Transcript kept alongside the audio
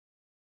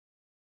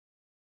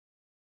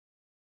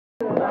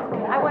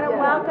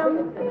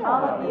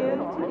all of you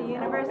to the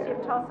University of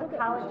Tulsa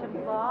College of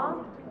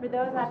Law. For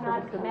those I've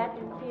not met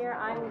here,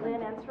 I'm Lynn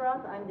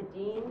Enseroth. I'm the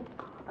Dean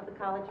of the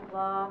College of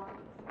Law.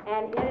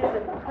 And it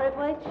is a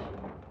privilege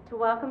to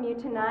welcome you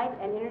tonight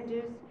and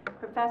introduce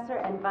Professor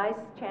and Vice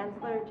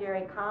Chancellor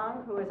Jerry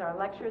Kang, who is our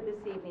lecturer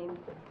this evening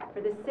for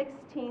the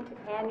 16th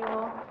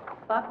Annual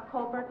Buck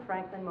Colbert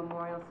Franklin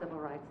Memorial Civil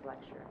Rights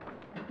Lecture.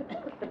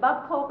 The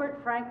Buck Colbert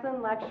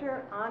Franklin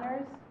Lecture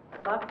honors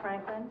Buck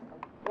Franklin,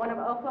 one of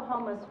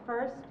Oklahoma's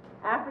first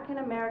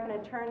African-American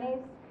attorneys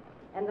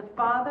and the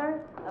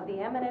father of the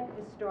eminent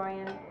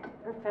historian,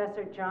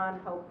 Professor John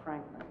Hope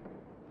Franklin.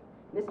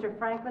 Mr.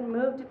 Franklin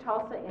moved to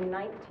Tulsa in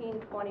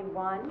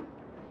 1921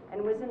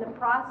 and was in the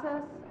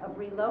process of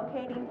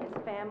relocating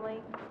his family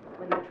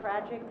when the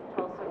tragic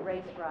Tulsa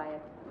race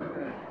riot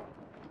occurred.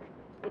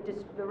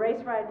 The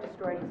race riot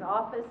destroyed his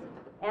office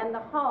and the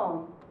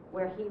home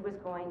where he was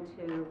going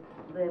to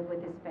live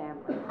with his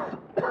family.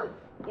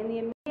 In the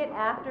immediate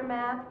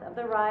aftermath of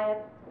the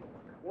riot,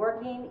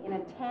 working in a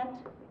tent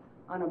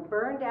on a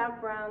burned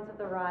out grounds of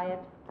the riot,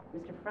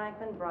 Mr.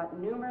 Franklin brought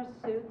numerous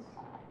suits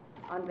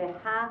on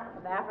behalf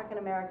of African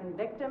American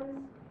victims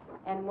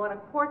and won a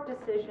court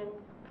decision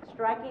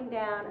striking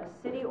down a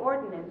city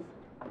ordinance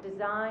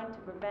designed to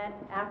prevent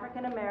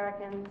African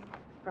Americans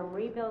from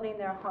rebuilding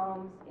their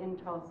homes in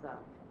Tulsa.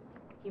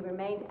 He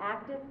remained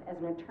active as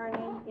an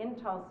attorney in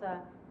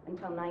Tulsa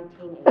until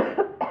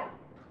 1980.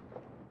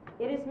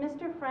 It is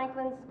Mr.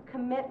 Franklin's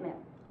commitment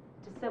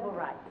to civil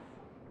rights,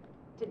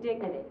 to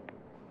dignity,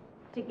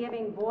 to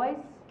giving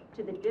voice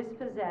to the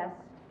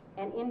dispossessed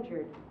and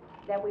injured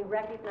that we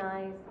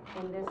recognize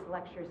in this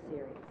lecture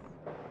series.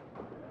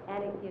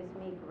 And it gives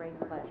me great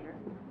pleasure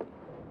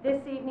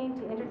this evening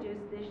to introduce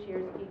this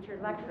year's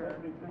featured lecturer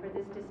for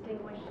this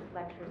distinguished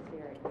lecture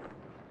series.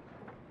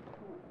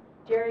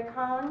 Jerry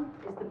Kang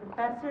is the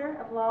Professor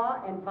of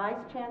Law and Vice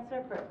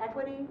Chancellor for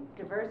Equity,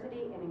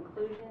 Diversity, and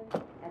Inclusion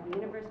at the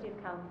University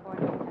of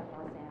California at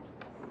Los Angeles.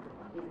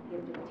 He's a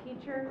gifted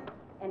teacher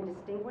and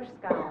distinguished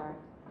scholar,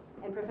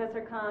 and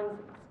Professor Kang's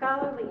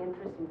scholarly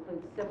interests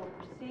include civil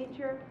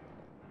procedure,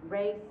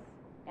 race,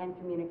 and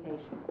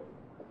communication.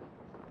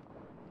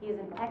 He is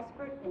an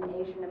expert in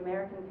Asian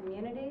American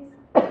communities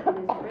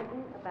and has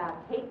written about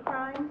hate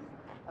crimes,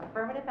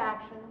 affirmative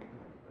action,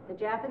 the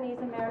Japanese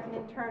American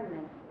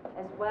internment,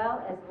 as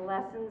well as the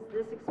lessons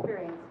this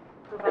experience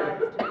provides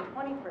to the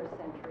 21st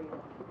century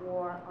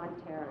war on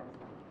terrorism.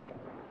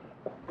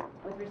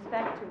 With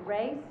respect to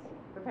race,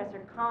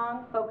 Professor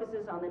Kang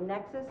focuses on the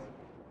nexus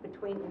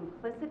between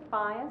implicit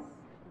bias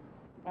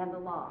and the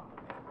law.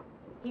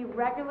 He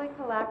regularly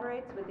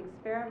collaborates with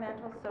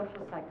experimental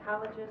social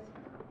psychologists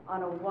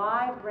on a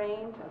wide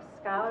range of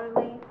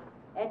scholarly,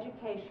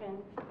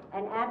 education,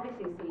 and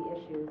advocacy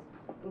issues,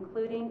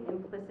 including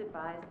implicit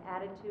bias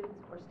attitudes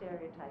or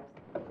stereotypes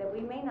that we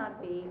may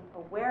not be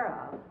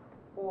aware of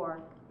or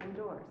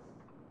endorse.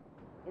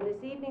 In this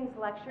evening's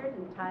lecture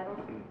entitled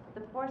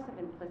The Force of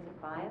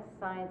Implicit Bias,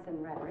 Science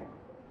and Rhetoric,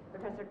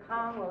 Professor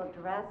Kang will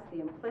address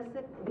the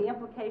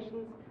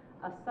implications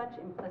of such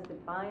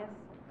implicit bias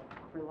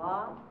for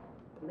law,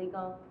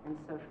 legal, and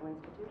social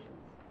institutions.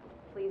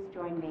 Please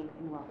join me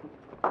in welcoming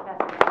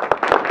Professor.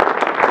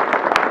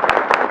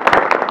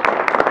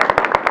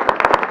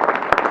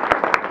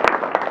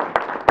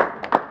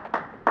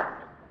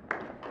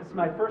 This is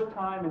my first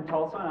time in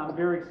Tulsa, and I'm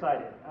very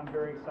excited.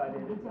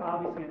 It's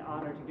obviously an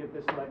honor to give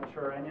this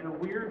lecture, and in a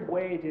weird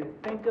way to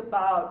think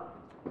about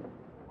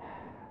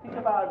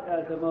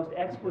the most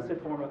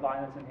explicit form of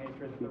violence and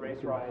hatred that the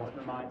race riots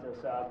reminds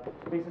us of.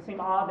 It makes it seem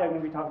odd that I'm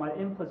going to be talking about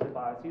implicit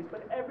biases,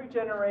 but every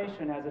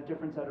generation has a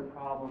different set of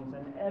problems,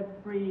 and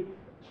every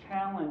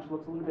challenge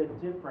looks a little bit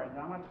different.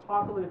 And I'm going to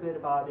talk a little bit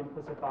about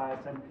implicit bias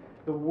and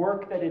the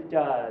work that it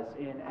does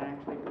in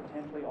actually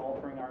potentially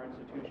altering our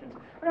institutions.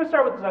 I'm going to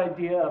start with this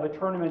idea of a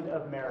tournament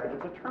of merit.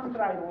 It's a term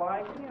that I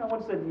like.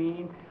 What does it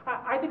mean?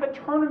 I think a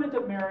tournament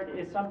of merit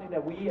is something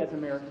that we as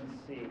Americans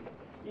seek.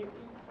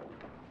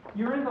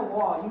 You're in the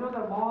law. You know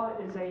that law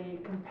is a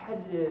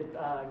competitive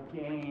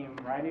game,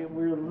 right?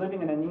 We're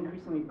living in an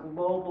increasingly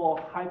global,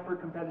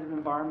 hyper-competitive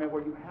environment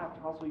where you have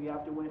to hustle, you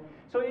have to win.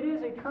 So it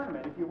is a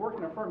tournament. If you work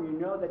in a firm, you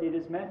know that it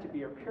is meant to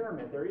be a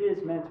pyramid. There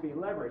is meant to be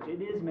leverage.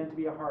 It is meant to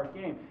be a hard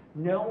game.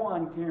 No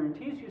one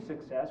guarantees you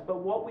success, but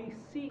what we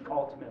seek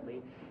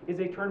ultimately is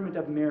a tournament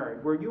of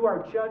merit, where you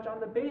are judged on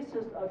the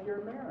basis of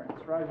your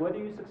merits, right? Whether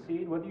you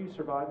succeed, whether you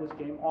survive this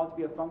game, ought to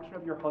be a function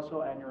of your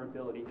hustle and your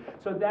ability.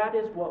 So that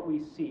is what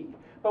we seek.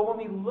 But when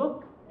we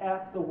look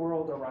at the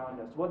world around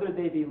us, whether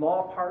they be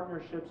law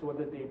partnerships,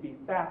 whether they be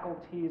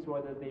faculties,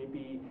 whether they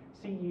be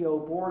CEO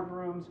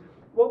boardrooms,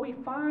 what we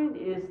find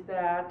is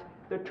that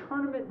the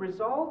tournament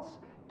results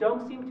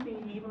don't seem to be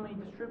evenly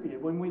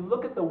distributed. When we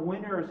look at the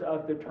winners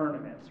of the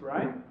tournaments,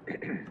 right?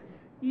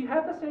 You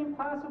have the same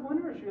class of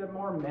winners. You have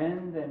more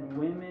men than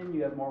women.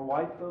 You have more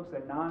white folks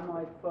than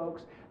non-white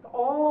folks.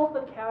 All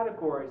the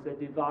categories that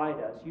divide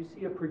us, you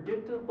see a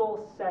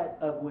predictable set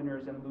of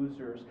winners and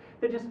losers.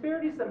 The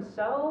disparities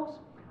themselves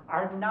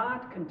are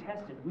not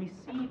contested. We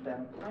see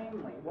them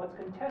plainly. What's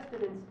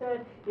contested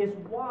instead is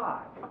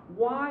why.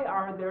 Why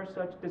are there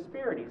such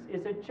disparities?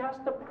 Is it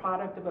just the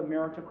product of a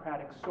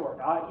meritocratic sort?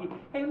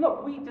 Hey,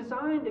 look, we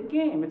designed a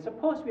game. It's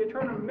supposed to be a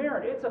tournament of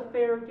merit. It's a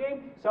fair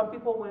game. Some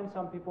people win,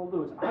 some people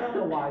lose. I don't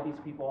know why these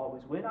people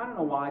always win. I don't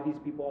know why these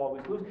people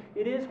always lose.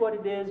 It is what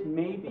it is,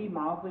 maybe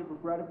mildly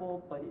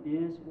regrettable, but it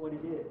is what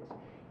it is.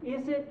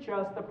 Is it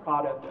just the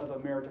product of a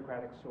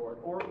meritocratic sort,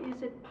 or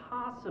is it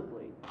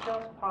possibly,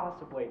 just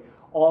possibly,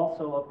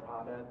 also a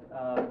product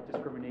of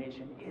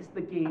discrimination? Is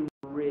the game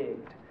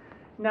rigged?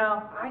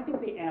 Now, I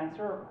think the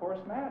answer, of course,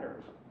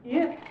 matters.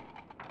 If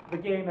the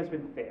game has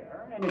been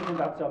fair, and it turns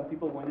out some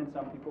people win and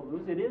some people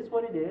lose, it is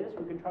what it is.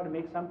 We can try to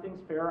make some things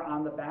fair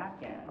on the back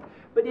end.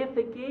 But if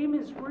the game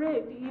is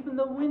rigged, even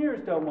the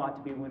winners don't want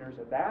to be winners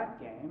of that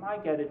game. I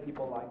get it,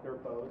 people like their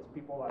boats,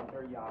 people like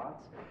their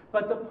yachts.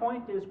 But the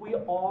point is, we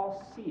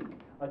all seek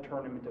a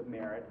tournament of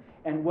merit.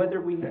 And whether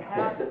we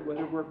have it,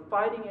 whether we're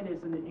fighting it,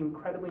 is an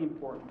incredibly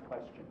important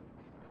question.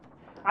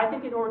 I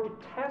think in order to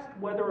test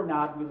whether or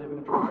not we live in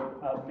a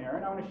tournament of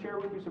merit, I want to share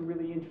with you some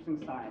really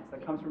interesting science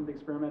that comes from the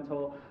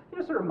experimental,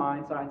 sort of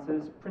mind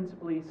sciences,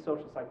 principally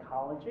social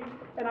psychology.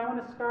 And I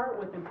want to start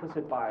with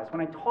implicit bias.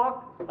 When I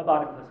talk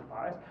about implicit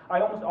bias,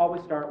 I almost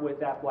always start with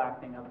that black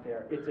thing up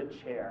there. It's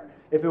a chair.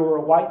 If it were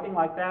a white thing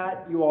like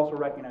that, you also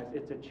recognize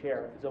it's a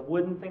chair. If it's a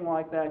wooden thing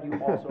like that, you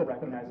also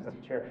recognize it's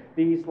a chair.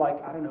 These,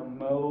 like, I don't know,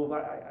 mauve,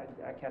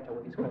 I can't tell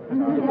what these colors are.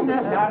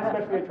 Not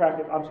especially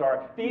attractive, I'm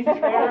sorry. These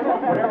chairs,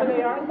 whatever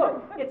they are,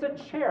 look, it's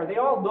a chair. They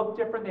all look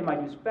different. They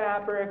might use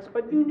fabrics,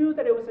 but you knew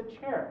that it was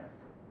a chair.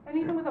 And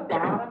even with a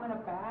bottom and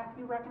a back,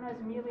 you recognize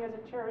immediately as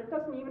a chair. It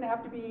doesn't even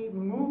have to be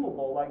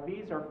movable, like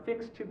these are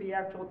fixed to the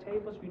actual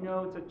tables. You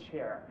know it's a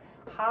chair.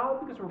 How?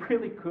 Because we're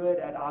really good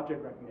at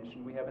object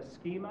recognition. We have a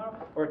schema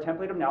or a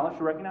template of knowledge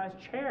to recognize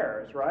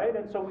chairs, right?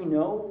 And so we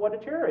know what a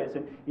chair is.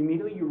 And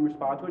immediately you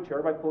respond to a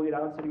chair by pulling it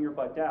out and sitting your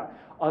butt down.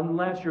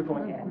 Unless you're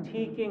going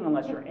antiquing,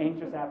 unless you're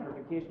anxious after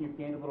vacation, you've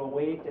gained a little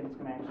weight and it's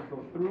going to actually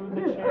go through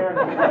the chair.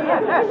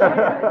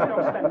 You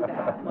don't spend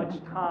that much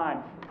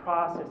time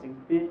processing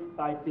bit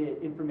by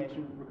bit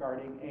information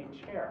regarding a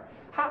chair.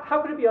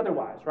 How could it be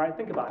otherwise, right?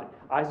 Think about it.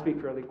 I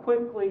speak fairly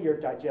quickly. You're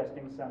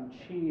digesting some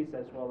cheese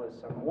as well as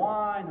some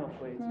wine.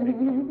 Hopefully it's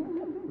making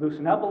you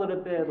loosen up a little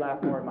bit,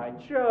 laugh more at my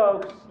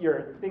jokes.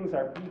 Your things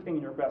are beeping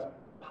in your breast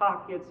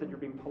pockets that you're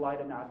being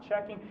polite and not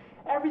checking.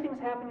 Everything's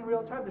happening in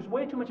real time. There's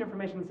way too much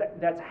information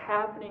that's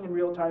happening in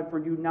real time for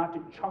you not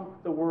to chunk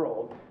the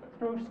world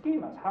through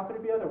schemas. How could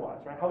it be otherwise,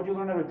 right? How would you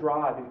learn how to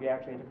drive if you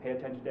actually had to pay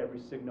attention to every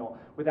signal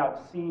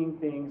without seeing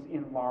things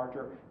in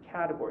larger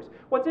categories?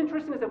 What's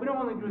interesting is that we don't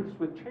only do this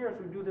with chairs,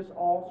 we do this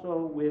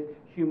also with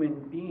human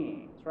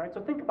beings, right?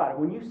 So think about it.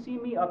 When you see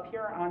me up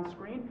here on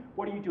screen,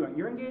 what are you doing?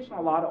 You're engaged in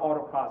a lot of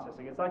auto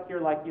processing. It's like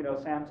you're like,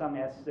 Samsung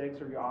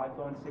S6 or your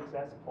iPhone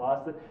 6S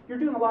Plus. You're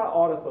doing a lot of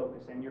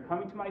autofocusing. You're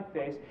coming to my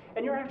face,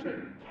 and you're actually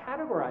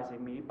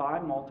categorizing me by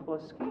multiple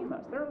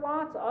schemas. There are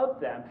lots of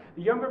them.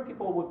 The younger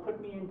people would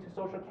put me into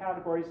social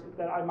categories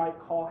that I might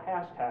call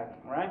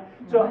hashtagging, right?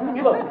 So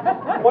look,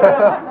 what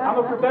am I? I'm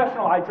a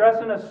professional. I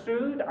dress in a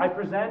suit. I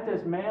present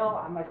as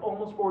male. I'm like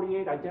almost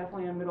 48. I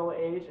definitely am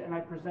middle-aged, and I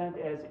present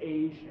as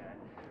Asian.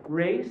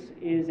 Race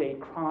is a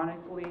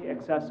chronically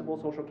accessible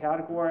social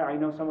category. I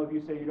know some of you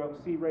say you don't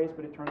see race,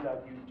 but it turns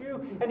out you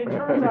do. And it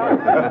turns out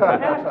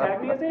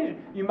hashtag me as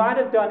Asian. You might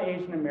have done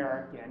Asian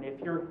American.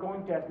 If you're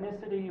going to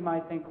ethnicity, you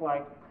might think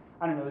like,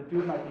 I don't know, the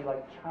dude might be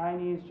like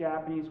Chinese,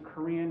 Japanese,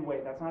 Korean.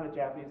 Wait, that's not a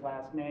Japanese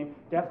last name.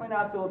 Definitely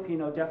not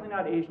Filipino, definitely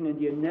not Asian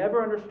Indian.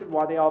 Never understood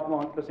why they all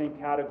belong to the same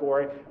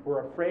category.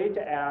 We're afraid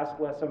to ask,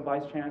 lest some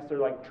vice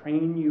chancellor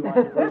train you on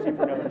diversity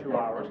for another 2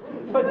 hours.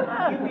 But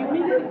you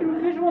immediately,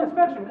 through visual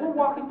inspection, we're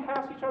walking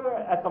past each other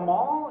at the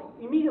mall,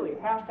 immediately,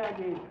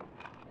 hashtag Asian.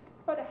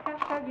 But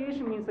hashtag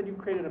Asian means that you've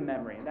created a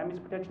memory, and that means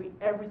potentially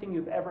everything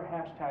you've ever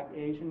hashtagged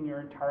Asian in your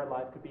entire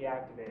life could be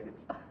activated.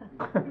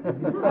 I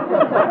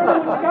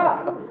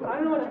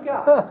don't know what you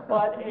got.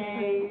 But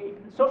a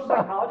social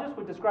psychologist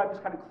would describe this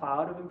kind of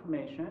cloud of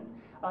information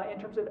in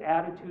terms of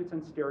attitudes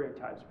and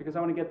stereotypes. Because I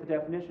want to get the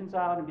definitions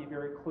out and be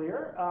very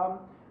clear,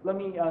 let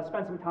me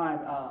spend some time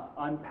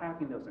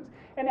unpacking those things.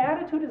 An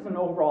attitude is an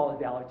overall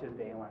evaluative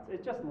valence.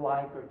 It's just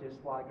like or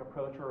dislike,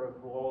 approach or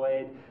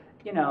avoid,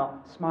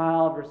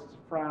 smile versus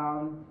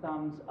frown,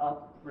 thumbs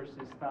up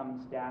versus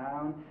thumbs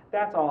down.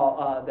 That's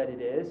all that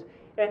it is.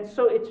 And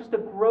so it's just a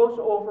gross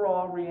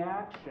overall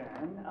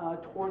reaction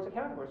towards a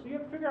category. So you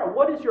have to figure out,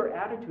 what is your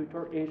attitude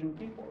toward Asian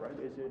people, right?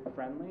 Is it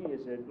friendly?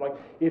 Is it like,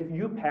 if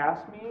you pass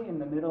me in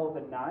the middle of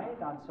the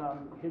night on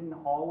some hidden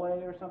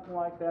hallway or something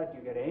like that, do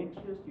you get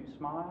anxious? Do you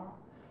smile?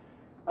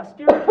 A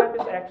stereotype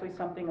is actually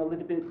something a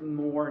little bit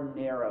more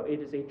narrow. It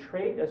is a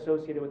trait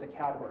associated with a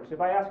category. So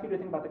if I ask you to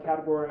think about the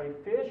category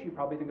fish, you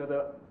probably think of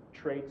the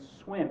trait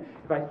swim.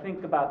 If I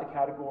think about the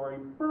category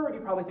bird, you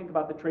probably think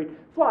about the trait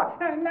fly.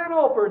 Now, not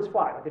all birds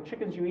fly. Like the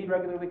chickens you eat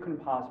regularly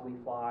couldn't possibly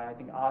fly. I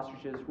think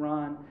ostriches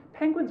run.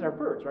 Penguins are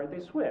birds, right?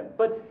 They swim.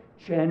 But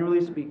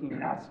generally speaking, you're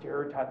not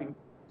stereotyping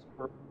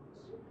birds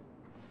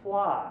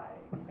fly.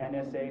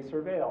 NSA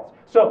surveils.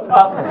 So,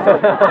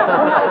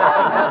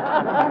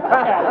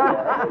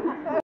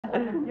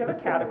 you have a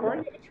category,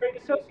 you have a trait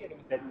associated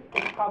with it.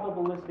 It's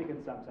probabilistic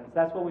in some sense.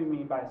 That's what we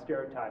mean by a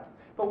stereotype.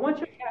 But once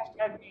you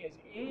hashtag me as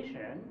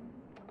Asian,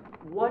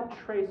 what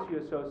traits do you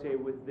associate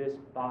with this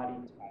body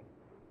type?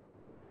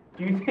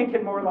 Do you think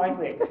it more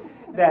likely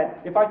that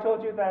if I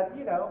told you that,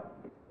 you know,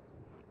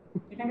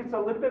 you think it's a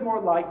little bit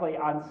more likely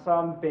on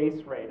some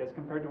base rate as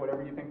compared to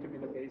whatever you think to be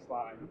the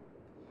baseline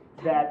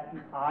that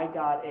I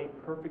got a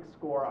perfect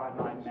score on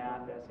my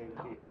math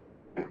SAT?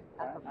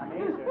 I'm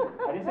Asian.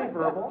 I didn't say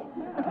verbal.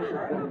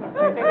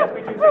 I think as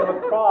we do say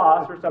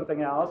lacrosse or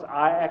something else,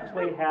 I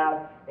actually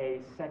have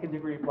a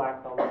second-degree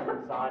black belt in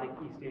exotic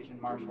East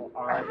Asian martial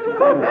arts. A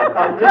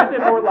little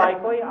bit more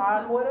likely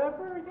on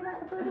whatever, you know,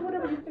 compared to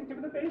whatever you think to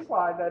be the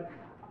baseline that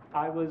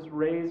I was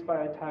raised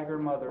by a tiger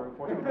mother who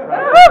forced me to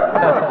practice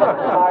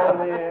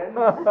violin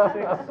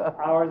 6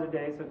 hours a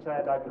day such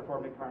that I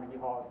performed at Carnegie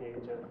Hall at the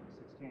age of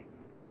 16.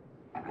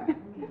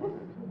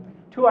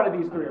 2 out of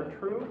these 3 are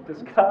true,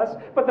 discuss,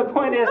 but the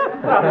point is,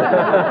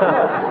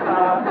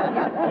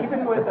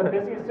 even with a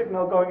busy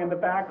signal going in the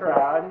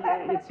background,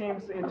 it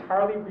seems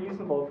entirely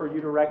reasonable for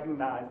you to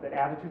recognize that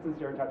attitudes and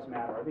stereotypes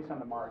matter, at least on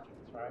the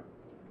margins, right?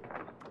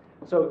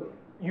 So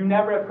you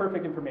never have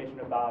perfect information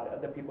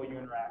about the people you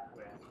interact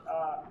with.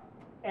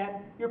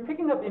 And you're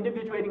picking up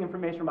individuating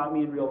information about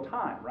me in real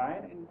time,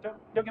 right? And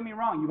don't get me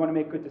wrong, you want to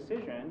make good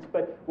decisions,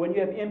 but when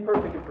you have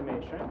imperfect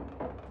information,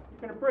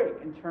 you're going to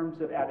break in terms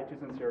of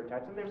attitudes and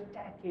stereotypes. And there's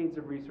decades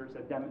of research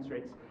that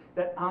demonstrates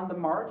that on the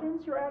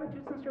margins, your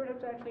attitudes and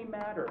stereotypes actually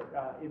matter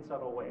in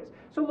subtle ways.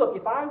 So look,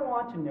 if I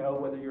want to know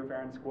whether you're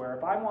fair and square,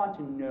 if I want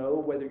to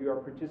know whether you are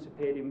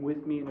participating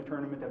with me in a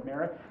tournament of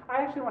merit,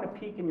 I actually want to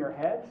peek in your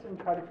heads and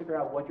try to figure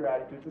out what your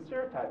attitudes and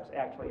stereotypes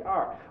actually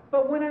are.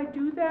 But when I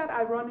do that,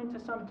 I run into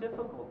some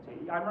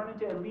difficulty. I run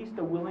into at least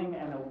a willing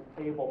and a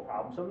able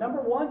problem. So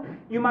number one,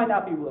 you might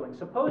not be willing.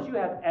 Suppose you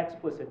have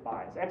explicit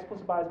bias.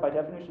 Explicit bias by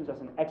definition is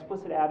just an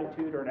explicit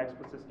attitude or an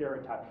explicit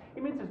stereotype.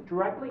 It means it's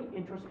directly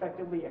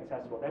introspectively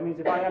accessible. That means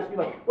if I ask you,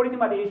 like, what do you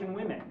think about Asian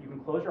women? You can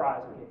close your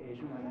eyes. Okay,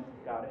 Asian women,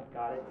 got it.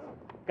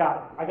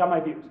 I got my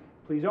views.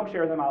 Please don't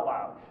share them out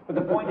loud. But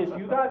the point is,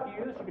 you got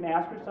views, you can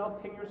ask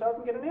yourself, ping yourself,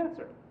 and get an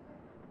answer.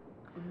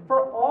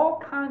 For all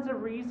kinds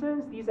of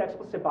reasons, these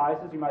explicit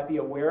biases you might be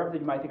aware of that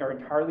you might think are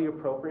entirely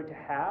appropriate to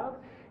have,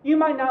 you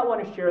might not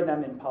want to share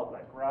them in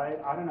public, right?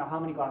 I don't know how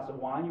many glasses of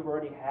wine you've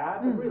already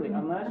had, but really,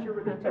 unless you're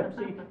really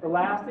tipsy, the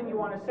last thing you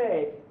want to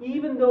say,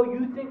 even though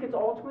you think it's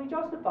ultimately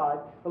justified,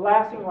 the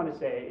last thing you want to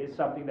say is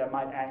something that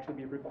might actually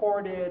be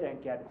recorded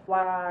and get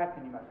flack,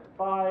 and you might get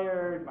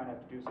fired, you might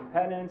have to do some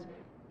penance.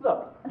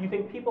 Look, you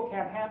think people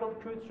can't handle the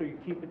truth, so you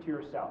keep it to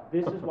yourself.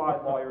 This is why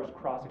lawyers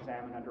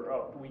cross-examine under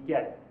oath. We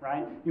get it,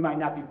 right? You might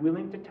not be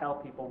willing to tell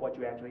people what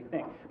you actually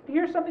think. But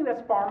here's something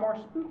that's far more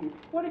spooky.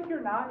 What if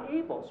you're not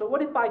able? So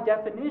what if, by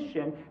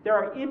definition, there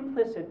are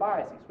implicit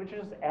biases, which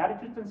is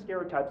attitudes and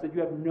stereotypes that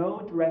you have no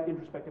direct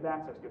introspective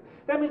access to?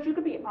 That means you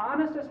could be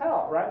honest as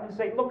hell, right? And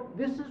say, look,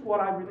 this is what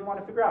I really want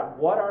to figure out.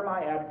 What are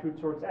my attitudes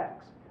towards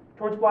X,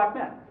 towards black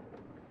men?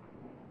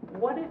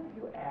 What if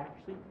you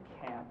actually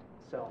can't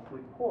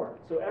self-report?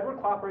 So Edward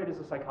Colbert is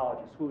a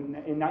psychologist who in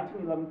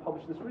 1911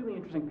 published this really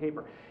interesting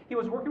paper. He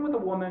was working with a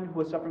woman who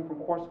was suffering from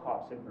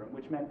Korsakoff syndrome,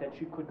 which meant that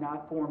she could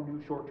not form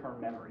new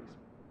short-term memories.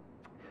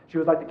 She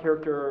was like the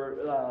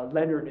character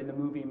Leonard in the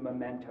movie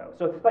Memento.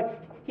 So like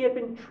he had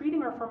been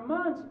treating her for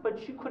months, but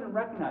she couldn't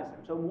recognize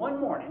him. So one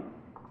morning,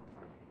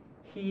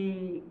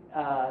 he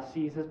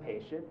sees his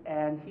patient,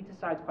 and he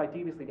decides quite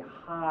deviously to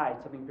hide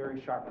something very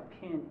sharp, a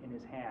pin in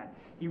his hand.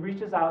 He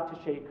reaches out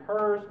to shake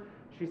hers.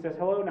 She says,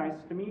 hello,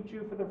 nice to meet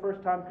you for the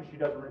first time, because she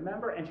doesn't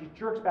remember, and she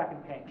jerks back in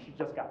pain. She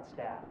just got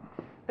stabbed.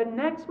 The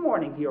next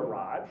morning he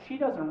arrives. She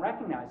doesn't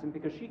recognize him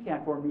because she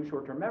can't form new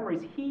short-term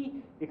memories.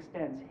 He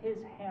extends his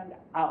hand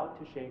out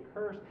to shake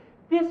hers.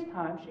 This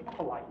time she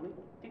politely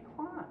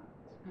declines.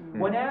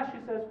 When asked,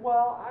 she says,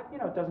 well,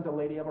 doesn't a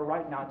lady have a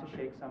right not to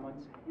shake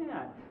someone's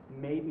hand?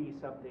 Maybe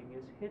something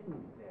is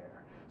hidden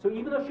there. So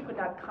even though she could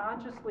not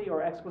consciously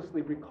or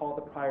explicitly recall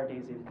the prior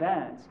day's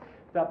events,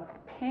 the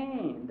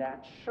pain,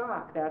 that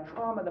shock, that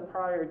trauma the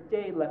prior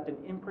day left an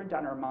imprint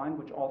on her mind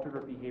which altered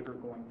her behavior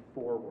going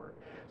forward.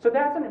 So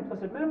that's an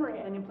implicit memory,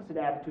 and implicit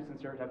attitudes and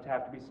stereotypes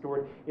have to be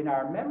stored in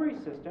our memory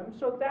system.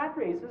 So that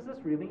raises this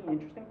really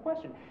interesting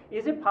question.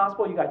 Is it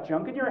possible you got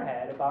junk in your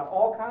head about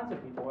all kinds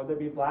of people, whether it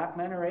be black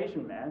men or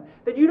Asian men,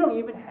 that you don't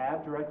even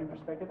have direct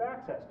introspective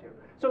access to?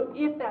 So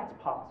if that's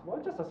possible,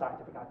 it's just a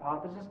scientific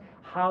hypothesis,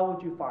 how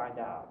would you find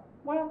out?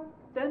 Well,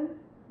 then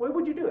what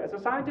would you do? As a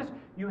scientist,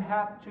 you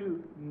have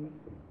to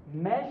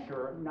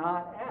measure,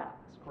 not ask,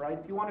 right?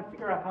 If you want to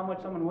figure out how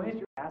much someone weighs,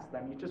 you ask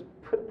them. You just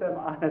put them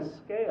on a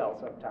scale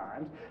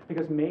sometimes,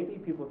 because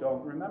maybe people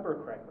don't remember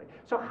correctly.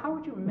 So how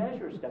would you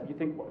measure stuff? You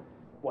think, well,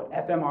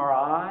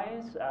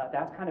 fMRIs,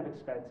 that's kind of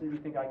expensive. You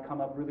think I'd come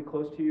up really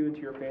close to you,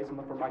 into your face, and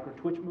look for micro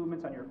twitch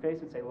movements on your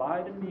face and say,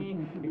 lie to me.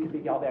 It could be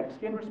galvanic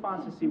skin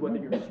response to see whether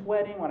you're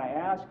sweating when I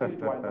ask you,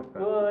 do I look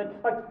good?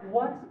 Like,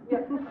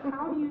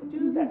 how do you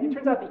do that? It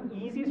turns out the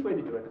easiest way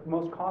to do it, the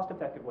most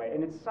cost-effective way,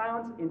 and it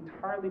sounds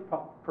entirely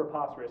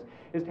preposterous,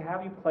 is to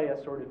have you play a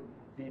sort of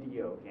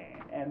video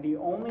game. And the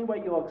only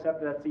way you'll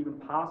accept that that's even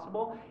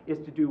possible is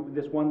to do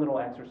this one little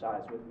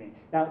exercise with me.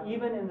 Now,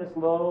 even in this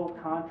low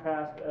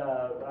contrast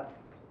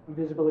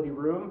visibility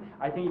room,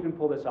 I think you can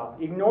pull this off.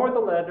 Ignore the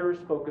letters,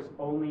 focus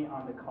only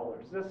on the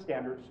colors. This is a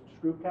standard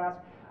screwcast.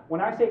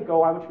 When I say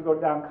go, I want you to go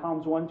down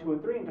columns 1, 2,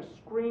 and 3 and just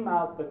scream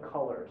out the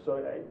colors.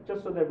 So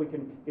just so that we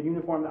can get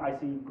uniform, I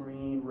see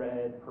green,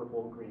 red,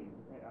 purple, green.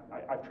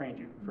 I've trained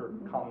you for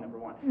column number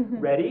 1.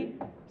 Ready,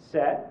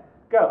 set,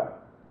 go.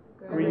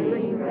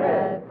 Green,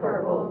 red,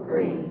 purple,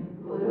 green,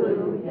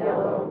 blue,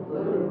 yellow,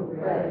 blue,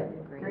 red,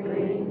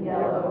 green,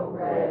 yellow,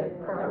 red,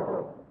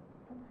 purple.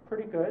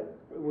 Pretty good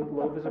with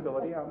low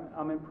visibility.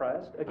 I'm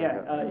impressed.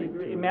 Again,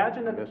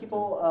 imagine that the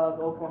people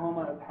of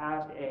Oklahoma have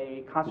passed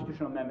a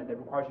constitutional amendment that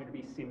requires you to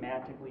be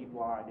semantically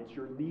blind. It's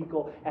your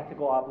legal,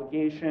 ethical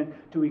obligation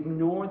to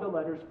ignore the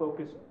letters,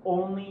 focus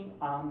only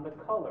on the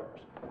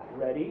colors.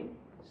 Ready,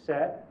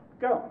 set,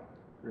 go.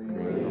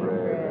 Green,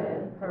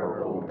 red,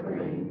 purple,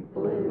 green,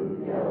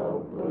 blue,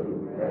 yellow,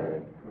 blue,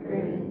 red,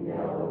 green,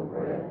 yellow,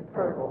 red,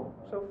 purple.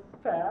 So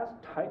fast,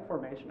 tight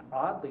formation,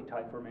 oddly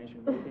tight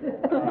formation. Teamwork.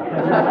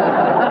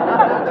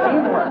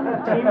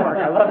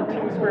 I love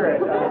team spirit.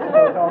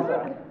 Go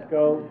Tulsa.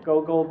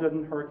 Go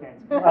Golden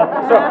Hurricanes. Third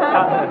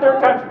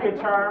time should be a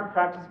charm.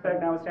 Practice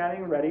effect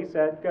notwithstanding. Ready,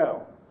 set,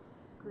 go.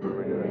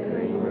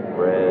 Green,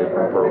 red,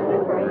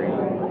 purple, green,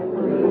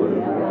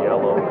 blue,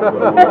 yellow, blue,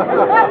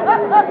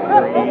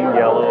 red, green,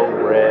 yellow,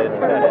 red,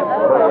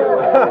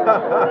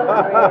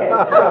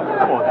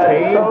 come on,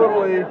 team.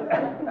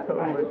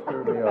 Totally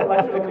threw me off.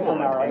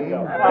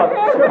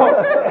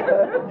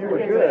 You were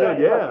good,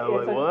 yeah.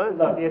 Like what?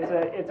 Look,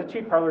 it's a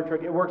cheap parlor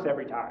trick. It works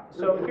every time.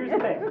 So here's the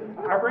thing: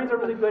 our brains are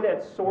really good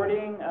at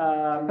sorting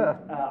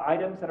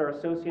items that are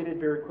associated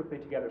very quickly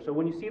together. So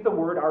when you see the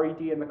word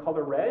RED in the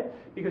color red,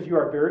 because you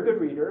are very good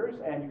readers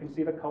and you can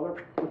see the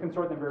color, we can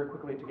sort them very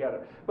quickly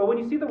together. But when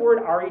you see the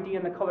word RED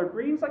in the color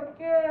green, it's like,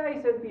 yeah,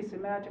 he says be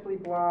semantically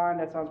blind.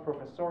 That sounds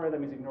professorial. That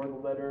means ignore the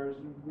letters.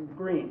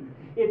 Green.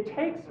 It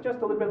takes just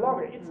a little bit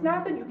longer. It's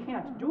not that you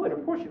can't do it.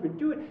 Of course you can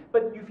do it,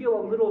 but you feel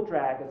a little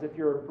drag, as if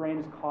your brain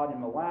is caught in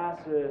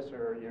molasses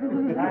or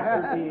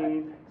tractor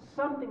beam,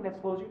 something that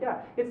slows you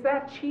down. It's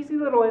that cheesy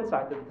little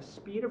insight that the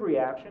speed of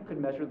reaction could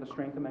measure the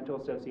strength of mental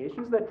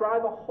associations that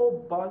drive a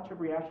whole bunch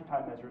of reaction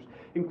time measures,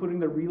 including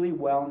the really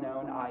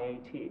well-known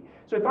IAT.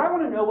 So if I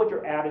want to know what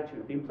your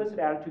attitude, the implicit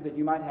attitude that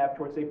you might have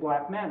towards, say,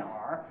 black men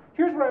are,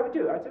 here's what I would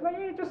do. I'd say, like,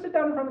 hey, just sit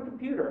down in front of the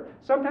computer.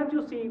 Sometimes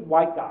you'll see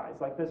white guys,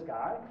 like this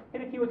guy,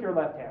 hit a key with your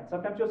left hand.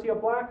 Sometimes you'll see a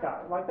black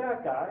guy, like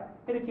that guy,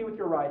 hit a key with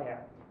your right hand.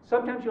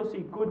 Sometimes you'll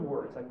see good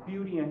words like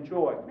beauty and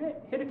joy.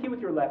 Hit a key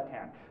with your left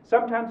hand.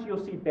 Sometimes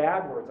you'll see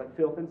bad words like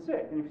filth and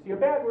sick. And if you see a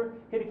bad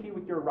word, hit a key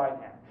with your right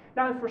hand.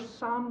 Now, if for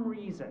some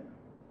reason,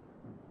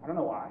 I don't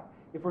know why,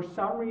 if for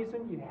some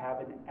reason you have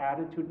an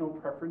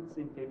attitudinal preference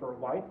in favor of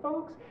white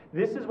folks,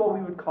 this is what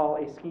we would call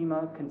a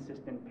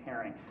schema-consistent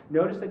pairing.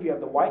 Notice that you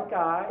have the white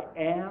guy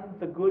and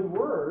the good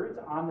words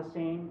on the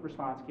same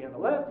response key on the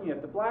left, and you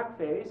have the black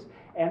face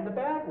and the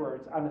bad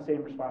words on the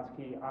same response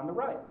key on the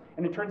right.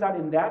 And it turns out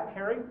in that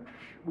pairing,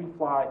 we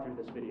fly through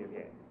this video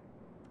game.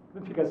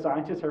 Because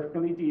scientists are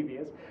really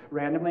devious,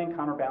 randomly and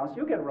counterbalanced,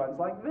 you'll get runs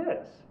like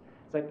this.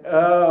 It's like,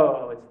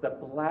 oh, it's the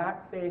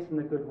black face and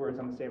the good words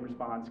on the same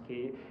response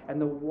key,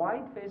 and the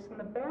white face and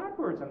the bad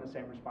words on the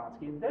same response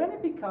key. And then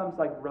it becomes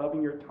like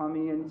rubbing your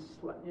tummy and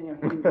hitting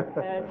your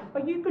head.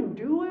 Like, you can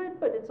do it,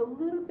 but it's a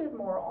little bit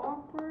more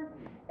awkward,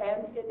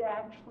 and it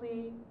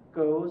actually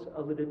goes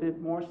a little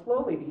bit more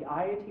slowly. The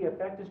IAT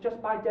effect is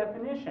just by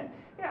definition.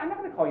 Yeah, I'm not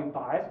going to call you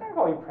biased, I'm not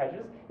going to call you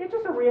prejudiced. It's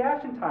just a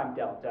reaction time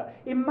delta.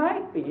 It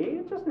might be,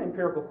 it's just an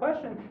empirical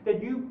question, that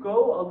you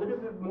go a little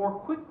bit more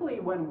quickly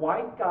when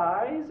white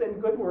guys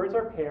and good words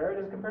are paired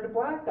as compared to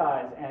black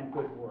guys and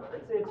good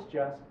words. It's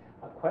just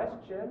a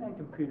question, and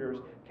computers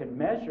can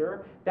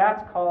measure.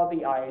 That's called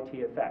the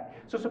IAT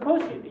effect. So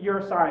suppose you're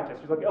a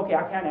scientist. You're like, okay,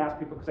 I can't ask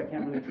people because I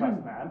can't really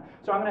trust them.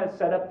 So I'm going to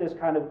set up this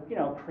kind of,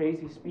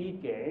 crazy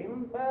speed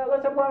game.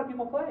 Let's have a lot of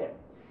people play it.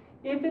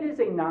 If it is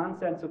a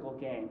nonsensical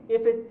game,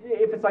 if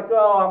it's like,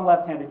 oh, I'm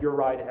left-handed, you're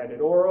right-handed,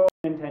 or oh,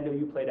 Nintendo,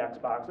 you played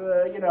Xbox,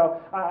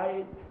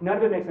 none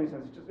of it makes any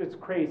sense. It's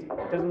crazy.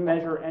 It doesn't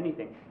measure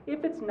anything.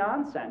 If it's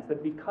nonsense,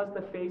 that because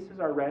the faces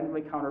are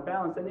randomly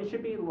counterbalanced, then it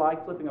should be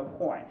like flipping a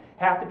coin.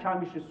 Half the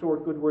time you should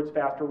sort good words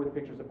faster with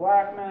pictures of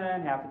black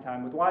men, half the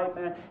time with white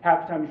men,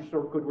 half the time you should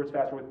sort good words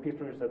faster with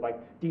pictures of like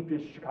deep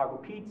dish Chicago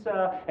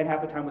pizza, and half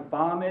the time with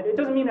vomit. It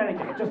doesn't mean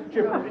anything. It's just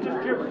gibberish. It's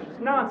just gibberish.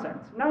 It's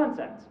nonsense.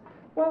 Nonsense.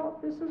 Well,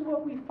 this is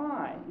what we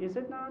find. Is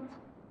it not?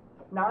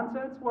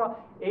 Nonsense?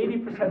 Well,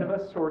 80% of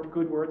us sort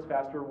good words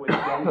faster with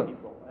young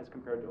people as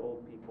compared to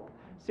old people.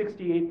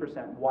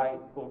 68% white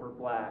over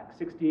black,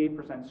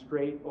 68%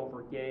 straight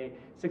over gay,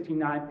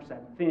 69%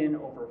 thin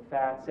over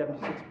fat,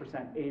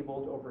 76%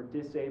 abled over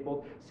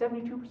disabled.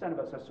 72% of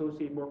us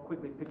associate more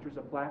quickly pictures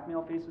of black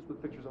male faces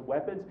with pictures of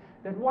weapons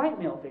than white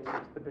male faces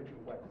with the pictures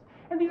of weapons.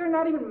 And these are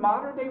not even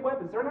modern day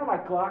weapons. They're not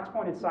like Glocks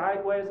pointed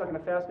sideways, like in a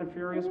Fast and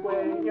Furious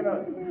way, you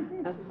know.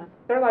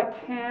 They're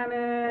like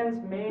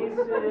cannons,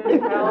 maces,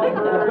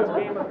 halberds,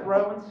 Game of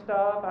Thrones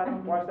stuff. I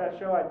don't watch that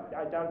show.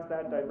 I doubt it's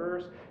that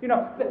diverse. You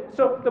know,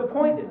 so the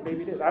point is,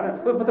 maybe it is, I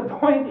don't know, but the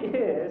point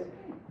is,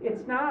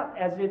 it's not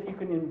as if you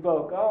can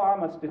invoke, oh,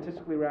 I'm a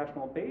statistically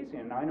rational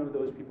Bayesian. I know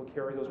those people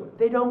carry those.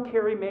 They don't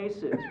carry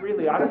maces,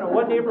 really. I don't know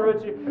what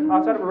neighborhoods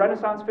outside of a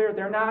Renaissance fair,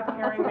 they're not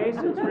carrying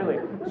maces, really.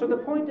 So the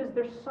point is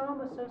there's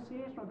some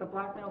association with the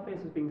black male face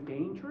as being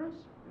dangerous,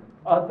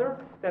 other,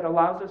 that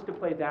allows us to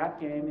play that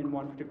game in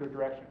one particular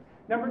direction.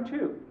 Number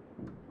two,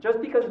 just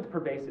because it's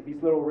pervasive,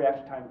 these little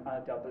reaction time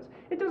deltas,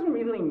 it doesn't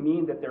really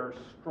mean that they're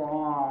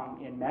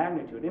strong in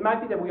magnitude. It might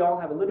be that we all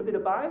have a little bit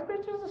of bias, but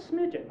it's just a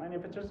smidgen. And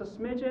if it's just a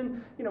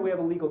smidgen, you know, we have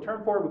a legal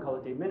term for it, we call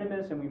it de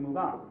minimis, and we move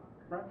on,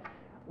 right?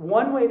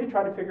 One way to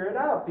try to figure it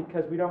out,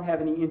 because we don't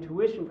have any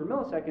intuition for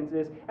milliseconds,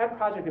 is at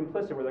Project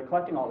Implicit, where they're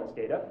collecting all this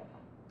data,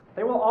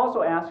 they will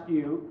also ask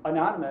you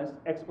anonymous,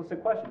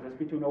 explicit questions. It's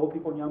between old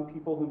people and young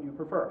people, whom do you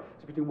prefer?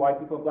 It's between white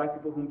people and black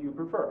people, whom do you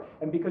prefer?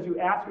 And because you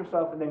ask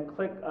yourself and then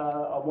click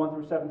a 1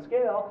 through 7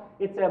 scale,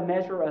 it's a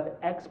measure of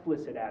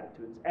explicit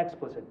attitudes,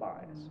 explicit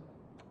bias.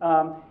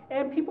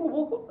 And people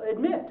will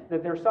admit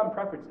that there are some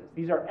preferences.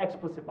 These are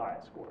explicit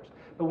bias scores.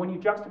 But when you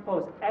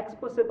juxtapose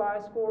explicit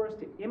bias scores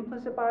to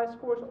implicit bias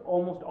scores,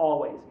 almost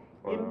always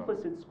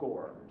implicit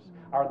scores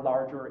are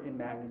larger in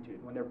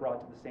magnitude when they're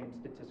brought to the same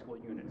statistical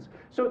units.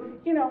 So,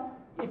 you know,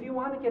 if you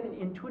want to get an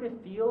intuitive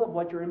feel of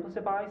what your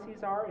implicit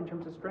biases are in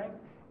terms of strength,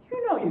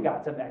 you know you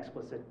got some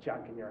explicit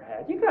junk in your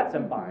head. You got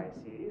some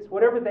biases.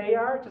 Whatever they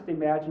are, just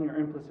imagine your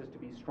implicits to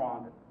be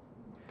stronger.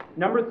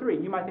 Number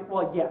three, you might think,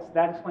 well, yes,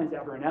 that explains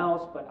everyone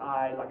else, but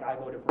I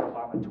voted for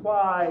Obama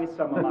twice.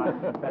 Some of my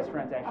best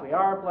friends actually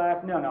are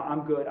black. No,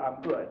 I'm good.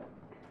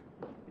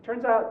 It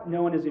turns out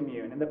no one is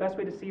immune, and the best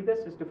way to see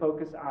this is to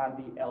focus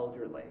on the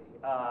elderly.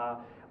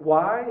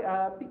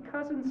 Why?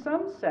 Because in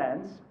some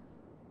sense,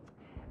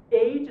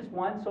 age is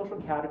one social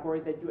category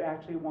that you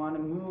actually want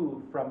to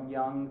move from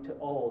young to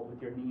old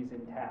with your knees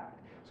intact.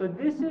 So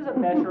this is a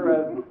measure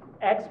of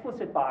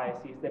explicit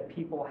biases that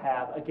people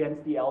have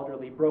against the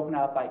elderly, broken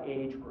out by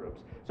age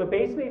groups. So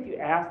basically, if you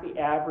ask the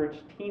average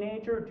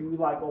teenager, do you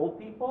like old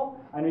people?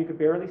 I know you could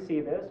barely see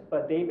this,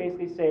 but they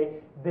basically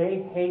say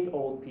they hate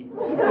old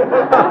people.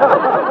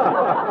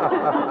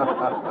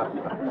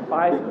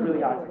 Bias is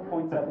really high, it's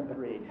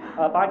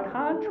 0.73. By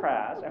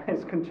contrast, and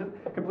it's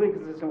completely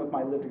consistent with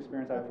my lived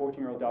experience. I have a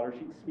 14-year-old daughter.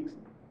 She speaks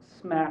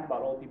smack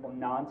about old people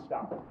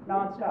nonstop,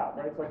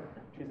 right? It's like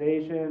she's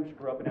Asian, she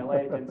grew up in LA,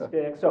 it didn't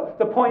stick. So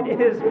the point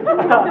is,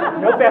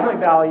 no family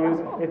values.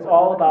 It's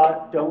all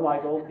about don't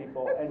like old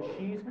people, and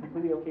she's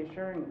completely okay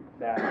sharing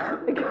that.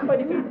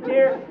 But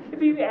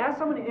if you ask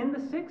someone in the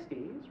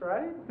 60s,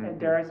 right, and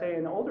dare I say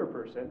an older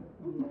person,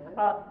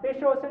 they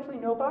show essentially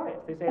no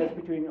bias. They say it's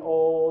between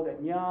old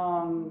and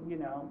young, you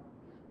know,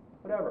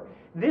 whatever.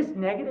 This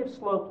negative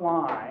slope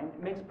line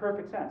makes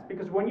perfect sense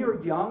because when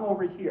you're young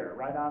over here,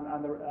 right on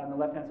the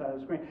left-hand side of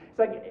the screen, it's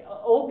like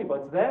old people,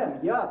 it's them,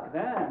 yuck,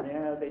 them.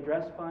 Yeah, they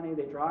dress funny,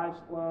 they drive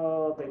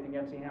slow, they think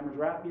MC Hammer's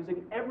rap music,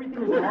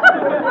 everything is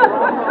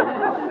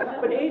wrong.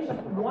 But age is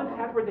one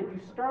category that you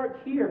start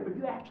here, but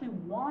you actually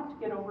want to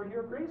get over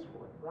here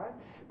gracefully, right?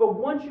 But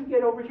once you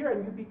get over here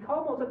and you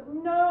become old, it's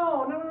like,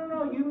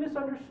 no, you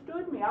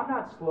misunderstood me. I'm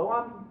not slow,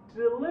 I'm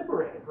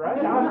deliberate, right?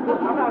 I'm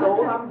not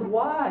old, I'm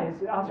wise.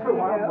 Oscar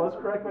Wilde was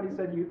correct when he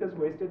said youth is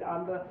wasted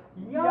on the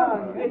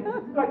young.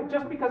 Like,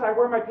 just because I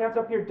wear my pants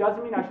up here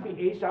doesn't mean I should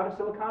be aged out of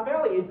Silicon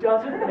Valley. It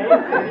doesn't make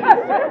any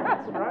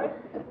sense,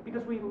 right?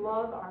 Because we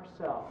love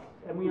ourselves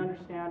and we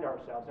understand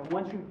ourselves. And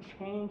once you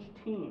change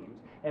teams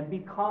and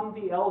become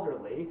the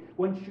elderly,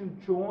 once you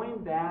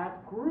join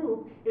that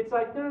group, it's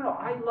like, no,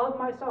 I love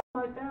myself,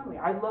 my family.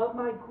 I love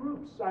my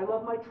groups. I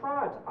love my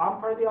tribes. I'm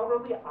part of the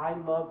elderly. I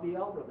love the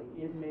elderly.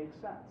 It makes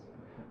sense.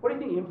 What do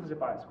you think implicit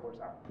bias scores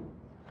are?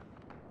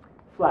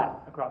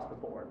 Flat across the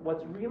board.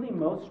 What's really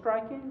most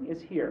striking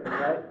is here,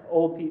 right?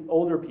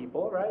 Older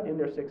people, right, in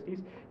their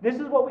 60s. This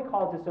is what we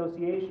call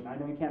dissociation. I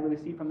know you can't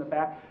really see from the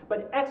back,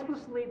 but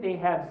explicitly they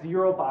have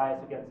zero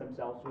bias against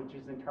themselves, which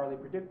is entirely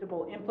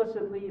predictable.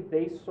 Implicitly,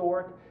 they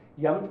sort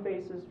young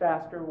faces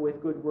faster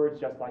with good words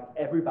just like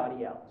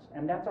everybody else.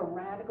 And that's a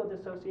radical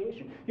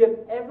dissociation. You have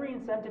every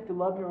incentive to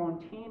love your own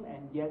team,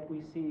 and yet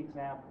we see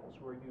examples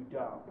where you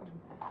don't.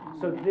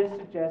 So this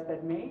suggests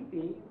that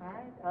maybe,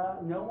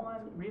 right, no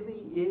one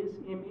really is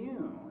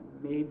immune.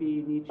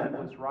 Maybe Nietzsche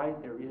was right,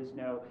 there is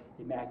no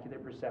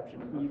immaculate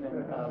perception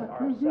even of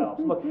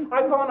ourselves. Look,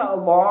 I've gone a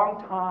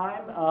long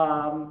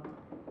time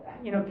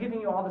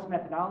giving you all this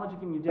methodology,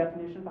 giving you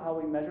definitions of how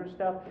we measure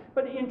stuff,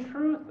 but in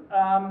truth,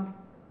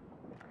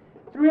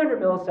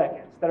 300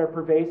 milliseconds. that are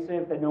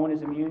pervasive, that no one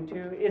is immune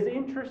to, is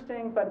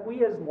interesting, but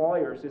we as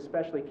lawyers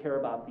especially care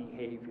about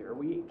behavior.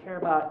 We care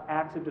about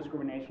acts of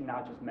discrimination,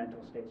 not just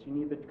mental states. You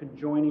need the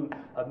conjoining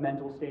of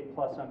mental state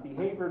plus some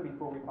behavior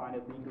before we find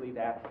it legally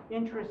that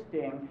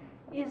interesting.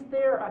 Is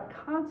there a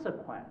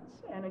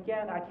consequence? And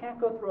again, I can't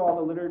go through all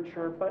the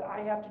literature, but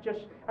I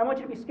want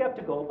you to be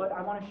skeptical, but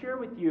I want to share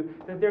with you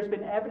that there's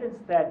been evidence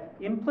that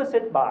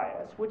implicit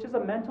bias, which is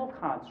a mental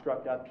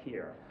construct up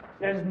here,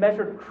 that is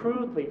measured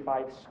crudely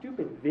by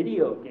stupid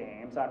video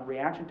games on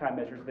reaction time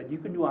measures that you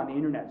can do on the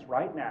internet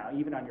right now,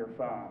 even on your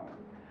phone.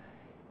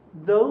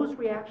 Those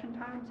reaction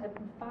times have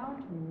been found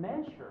to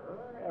measure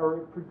or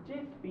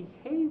predict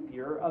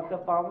behavior of the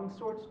following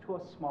sorts to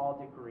a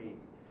small degree.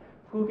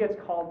 Who gets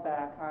called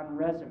back on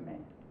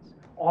resumes?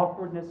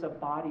 Awkwardness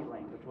of body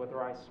language,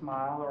 whether I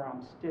smile or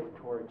I'm stiff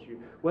towards you,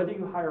 whether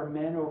you hire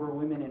men over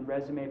women in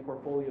resume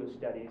portfolio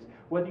studies,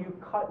 whether you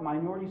cut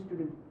minority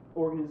student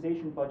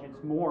organization budgets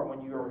more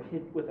when you are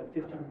hit with a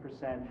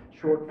 15%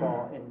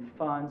 shortfall in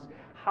funds,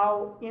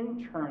 how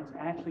interns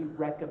actually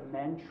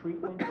recommend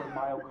treatment for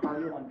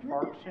myocardial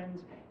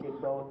infarctions in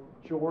both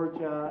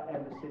Georgia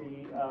and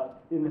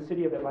in the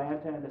city of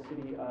Atlanta and the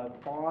city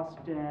of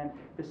Boston,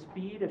 the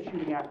speed of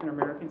shooting African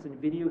Americans in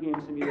video game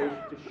simulations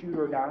to shoot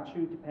or not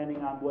shoot,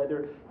 depending on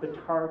whether the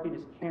target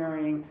is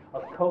carrying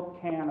a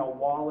Coke can, a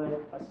wallet,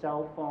 a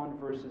cell phone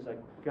versus a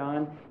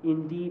gun.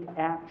 Indeed,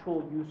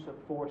 actual use of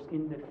force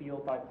in the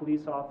field by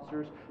police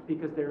officers,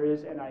 because there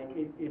is, and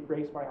it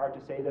breaks my heart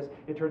to say this,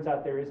 it turns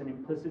out there is an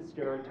implicit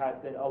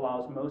stereotype that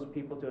allows most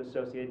people to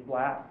associate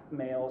black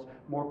males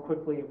more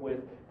quickly with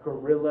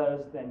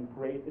gorillas than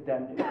great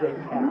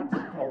cats,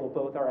 although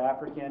both are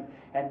African,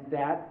 and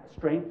that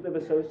strength of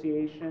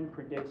association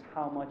predicts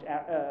how much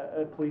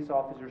police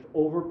officers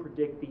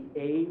over-predict the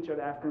age of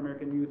African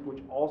American youth,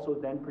 which also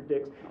then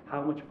predicts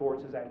how much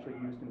force is actually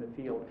used in the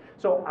field.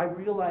 So I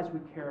realize we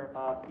care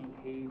about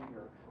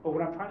behavior, but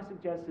what I'm trying to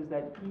suggest is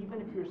that even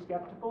if you're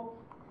skeptical,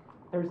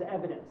 there's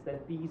evidence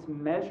that these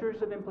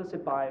measures of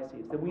implicit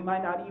biases that we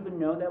might not even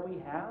know that we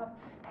have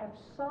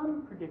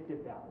some predictive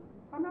value.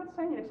 I'm not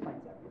saying it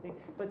explains everything,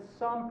 but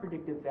some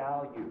predictive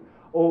value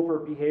over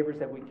behaviors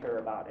that we care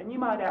about. And you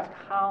might ask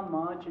how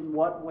much, in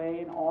what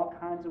way, in all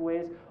kinds of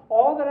ways.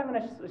 All that I'm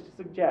going to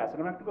suggest, and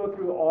I'm not going to go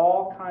through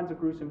all kinds of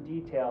gruesome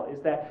detail,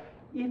 is that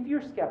if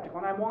you're skeptical,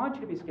 and I want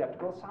you to be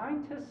skeptical,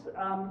 scientists,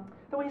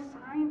 the way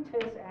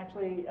scientists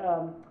actually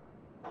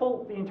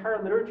pull the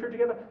entire literature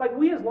together, like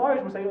we as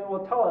lawyers will say,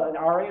 well, tell an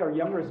RA or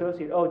younger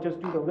associate, oh,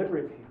 just do the lit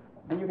review.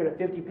 And you get a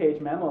 50-page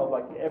memo of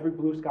like every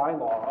blue sky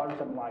law or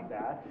something like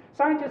that.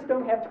 Scientists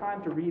don't have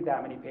time to read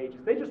that many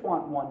pages. They just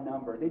want one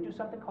number. They do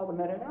something called a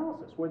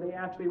meta-analysis, where they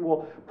actually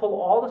will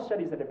pull all the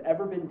studies that have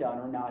ever been done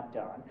or not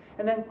done,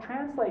 and then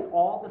translate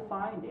all the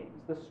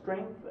findings, the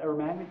strength or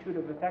magnitude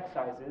of effect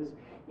sizes,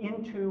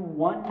 into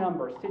one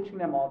number, stitching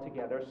them all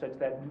together such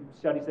that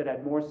studies that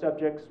had more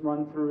subjects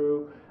run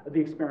through the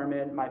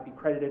experiment might be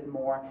credited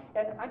more.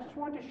 And I just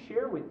want to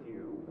share with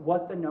you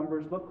what the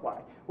numbers look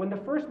like. When the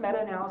first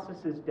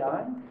meta-analysis is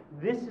done,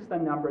 this is the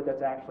number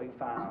that's actually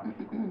found.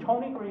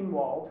 Tony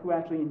Greenwald, who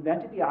actually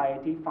invented the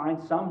IIT,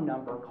 finds some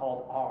number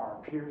called R.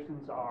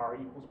 Pearson's R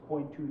equals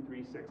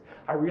 0.236.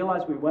 I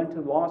realize we went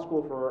to law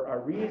school for a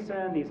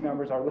reason. These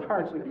numbers are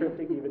largely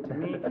cryptic even to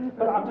me,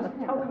 but I'm just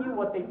telling you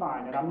what they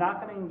find, and I'm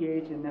not going to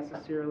engage in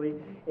necessarily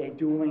a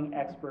dueling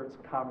experts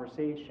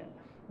conversation.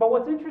 But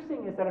what's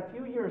interesting is that a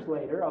few years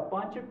later, a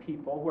bunch of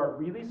people who are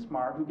really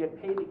smart, who get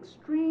paid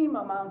extreme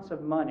amounts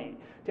of money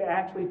to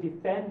actually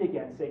defend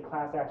against, say,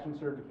 class action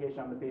certification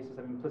on the basis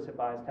of implicit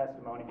bias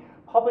testimony,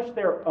 published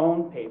their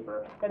own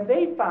paper. And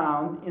they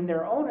found in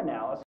their own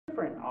analysis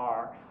different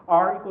R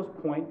equals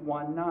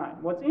 0.19.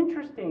 What's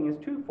interesting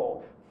is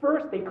twofold.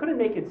 First, they couldn't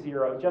make it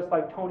 0, just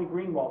like Tony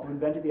Greenwald, who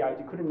invented the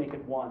IIT, couldn't make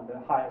it 1, the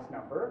highest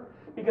number,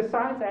 because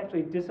science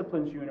actually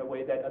disciplines you in a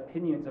way that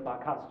opinions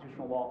about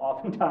constitutional law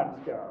oftentimes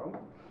go.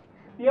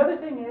 The other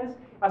thing is,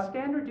 a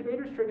standard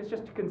debater's trick is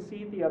just to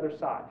concede the other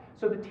side.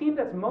 So the team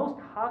that's most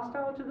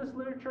hostile to this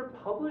literature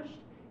published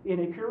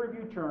in a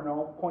peer-reviewed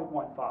journal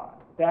 0.15.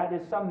 That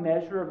is some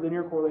measure of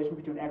linear correlation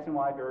between X and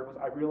Y variables.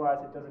 I realize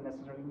it doesn't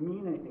necessarily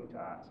mean anything to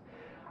us.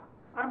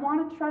 I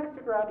wanted to try to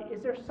figure out,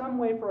 is there some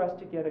way for us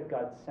to get a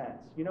gut sense?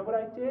 You know what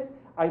I did?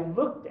 I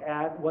looked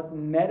at what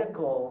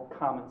medical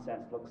common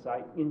sense looks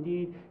like.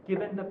 Indeed,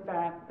 given the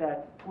fact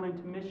that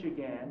Flint,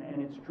 Michigan, and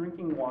its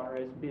drinking water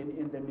has been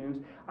in the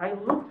news, I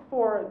looked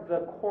for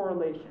the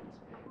correlations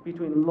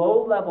between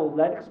low-level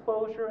lead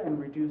exposure and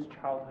reduced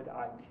childhood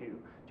IQ.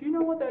 Do you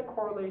know what that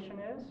correlation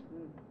is?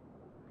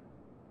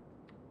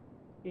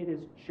 It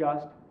is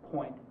just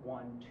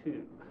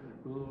 0.12.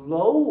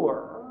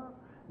 Lower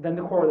than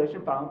the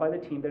correlation found by the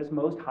team that is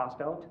most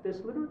hostile to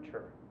this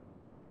literature.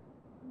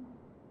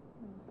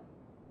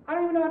 I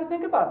don't even know how to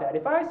think about that.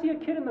 If I see a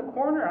kid in the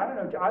corner, I don't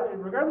know,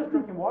 regardless of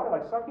drinking water,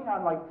 like sucking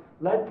on like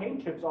lead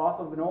paint chips off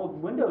of an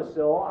old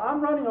windowsill, I'm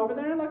running over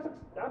there and like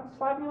I'm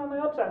slapping him on the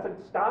upside. It's like,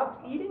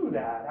 stop eating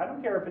that. I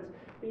don't care if it's,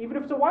 even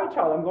if it's a white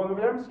child, I'm going over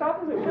there and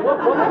stopping it. Look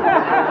at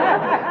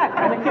that.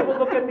 And the kid will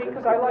look at me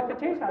because I like the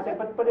taste. And I say,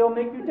 but it'll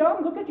make you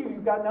dumb. Look at you.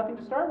 You've got nothing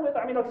to start with.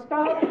 I mean, like,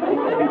 stop. And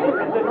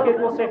the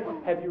kid will say,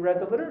 have you read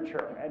the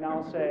literature? And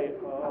I'll say,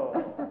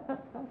 oh.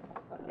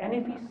 And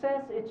if he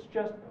says it's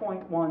just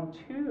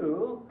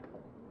 0.12,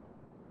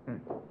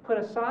 put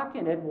a sock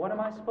in it, what am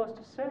I supposed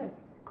to say?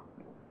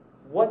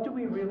 What do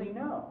we really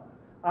know?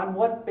 On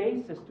what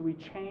basis do we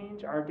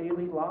change our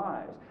daily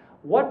lives?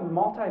 What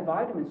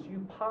multivitamins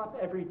you pop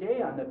every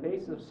day on the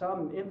basis of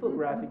some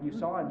infographic you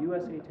saw on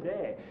USA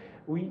Today?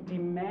 We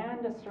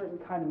demand a certain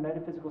kind of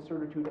metaphysical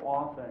certitude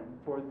often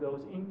for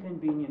those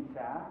inconvenient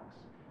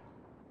facts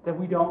that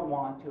we don't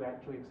want to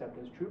actually accept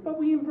as true, but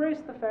we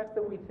embrace the facts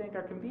that we think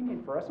are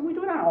convenient for us, and we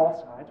do it on all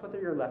sides, whether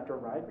you're left or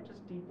right. We're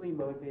just deeply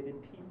motivated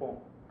people.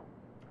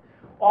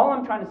 All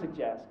I'm trying to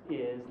suggest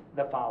is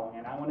the following,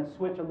 and I want to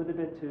switch a little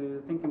bit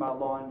to thinking about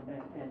law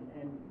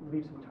and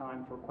leave some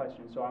time for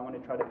questions. So I want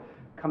to try to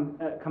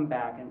come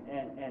back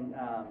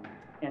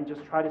and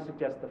just try to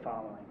suggest the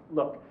following.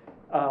 Look,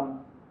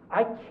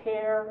 I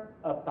care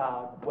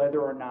about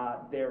whether or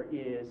not there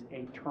is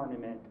a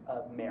tournament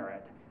of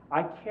merit.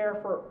 I care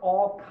for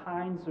all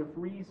kinds of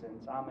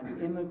reasons. I'm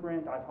an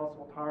immigrant. I've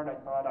hustled hard. I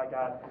thought I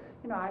got,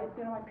 my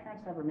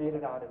parents never made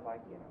it out of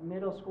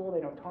middle school.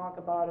 They don't talk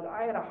about it.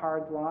 I had a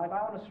hard life. I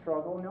want to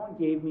struggle. No one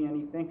gave me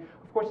anything.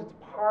 Of course, it's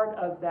part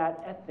of that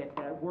ethic,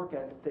 that work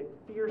ethic,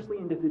 fiercely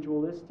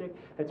individualistic,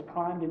 that's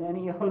primed in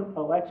any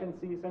election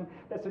season,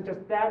 that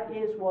suggests that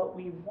is what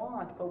we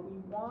want, but we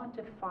want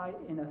to fight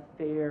in a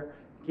fair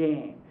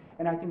game.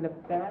 And I think the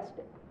best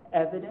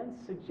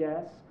evidence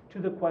suggests to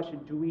the question,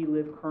 do we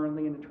live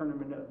currently in a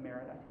tournament of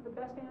merit? I think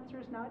the best answer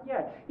is not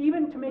yet.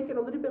 Even to make it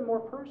a little bit more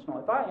personal,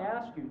 if I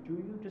ask you, do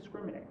you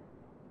discriminate?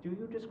 Do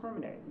you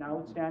discriminate?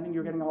 Notwithstanding,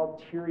 you're getting all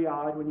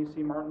teary-eyed when you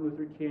see Martin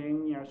Luther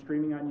King,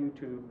 streaming on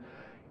YouTube.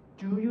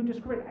 Do you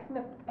discriminate? I think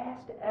the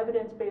best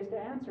evidence-based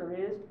answer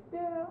is,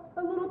 yeah,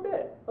 a little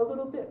bit.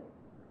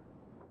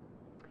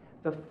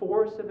 The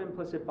force of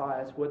implicit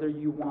bias, whether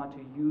you want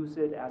to use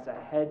it as a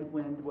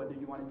headwind, whether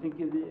you want to think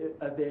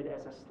of it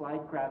as a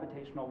slight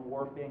gravitational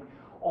warping,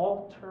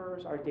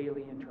 alters our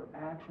daily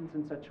interactions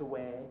in such a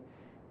way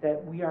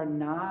that we are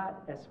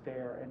not as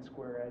fair and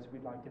square as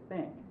we'd like to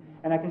think.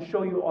 And I can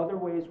show you other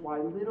ways why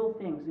little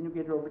things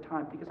integrated over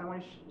time, because I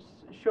want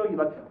to show you,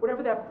 like,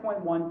 whatever that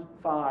 0.15,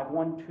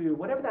 0.12,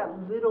 whatever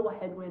that little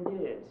headwind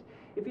is,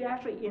 if you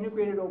actually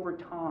integrate it over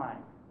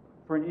time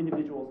for an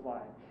individual's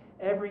life,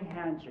 every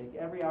handshake,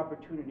 every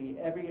opportunity,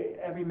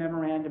 every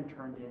memorandum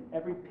turned in,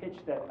 every pitch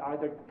that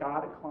either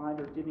got a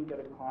client or didn't get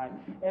a client,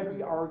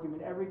 every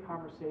argument, every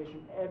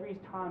conversation, every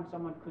time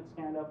someone could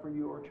stand up for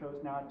you or chose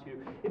not to.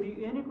 If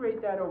you integrate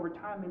that over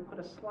time and put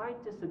a slight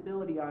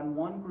disability on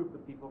one group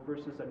of people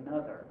versus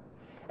another,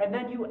 and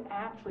then you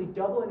actually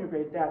double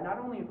integrate that not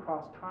only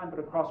across time but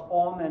across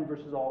all men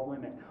versus all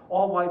women,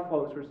 all white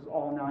folks versus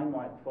all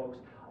non-white folks,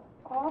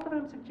 all that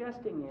I'm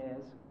suggesting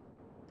is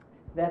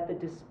that the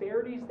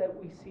disparities that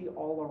we see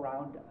all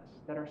around us,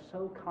 that are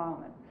so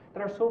common,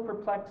 that are so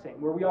perplexing,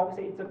 where we always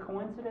say it's a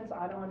coincidence,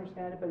 I don't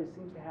understand it, but it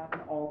seems to happen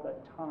all the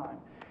time,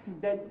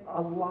 that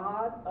a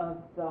lot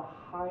of the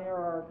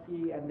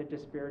hierarchy and the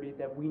disparity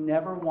that we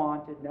never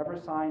wanted, never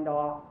signed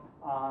off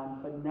on,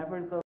 but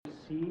nevertheless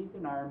received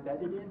and are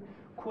embedded in,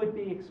 could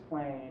be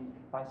explained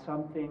by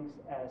some things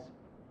as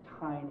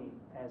tiny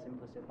as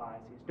implicit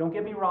biases. Don't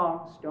get me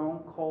wrong,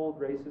 stone cold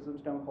racism,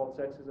 stone cold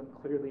sexism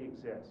clearly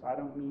exists. I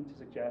don't mean to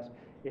suggest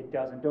it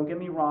doesn't. Don't get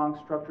me wrong,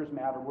 structures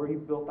matter. Where you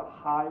built the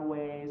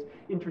highways,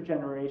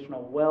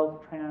 intergenerational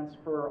wealth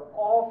transfer,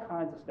 all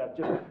kinds of stuff,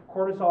 just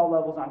cortisol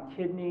levels on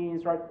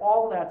kidneys, right?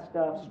 All that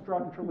stuff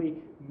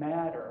structurally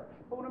matter.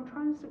 But what I'm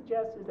trying to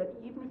suggest is that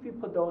even if you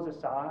put those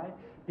aside,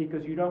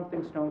 because you don't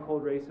think stone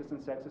cold racists and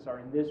sexists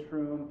are in this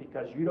room,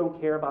 because you don't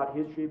care about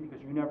history,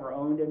 because you never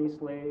owned any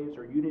slaves,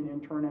 or you didn't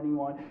intern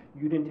anyone,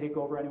 you didn't take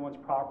over anyone's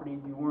property,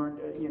 you weren't,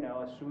 a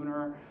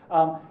Sooner.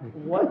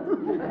 What?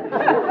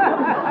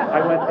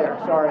 I went there,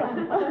 sorry.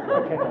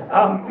 Okay.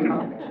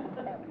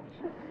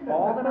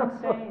 All that I'm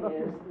saying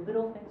is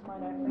little things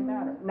might actually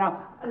matter.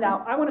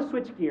 Now, I want to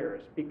switch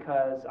gears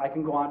because I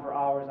can go on for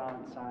hours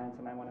on science,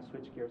 and I want to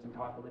switch gears and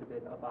talk a little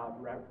bit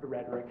about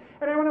rhetoric.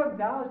 And I want to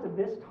acknowledge that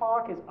this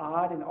talk is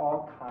odd in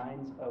all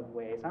kinds of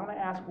ways. I want to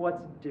ask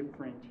what's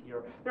different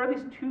here. There are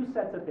these two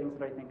sets of things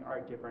that I think are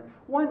different.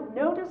 One,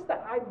 notice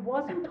that I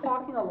wasn't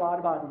talking a lot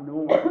about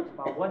norms,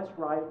 about what's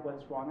right,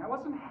 what's wrong. I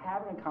wasn't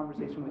having a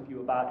conversation with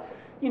you about,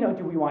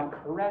 do we want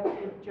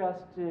corrective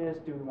justice?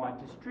 Do we want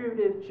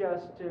distributive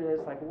justice?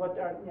 Like,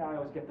 I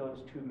always get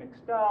those two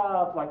mixed up.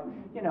 up, like,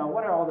 you know,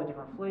 what are all the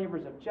different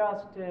flavors of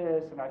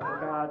justice, and I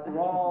forgot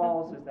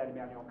Rawls, is that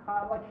Immanuel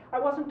Kant? Like, I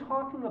wasn't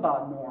talking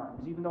about norms,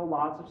 even though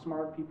lots of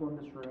smart people in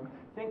this room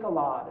think a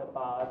lot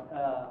about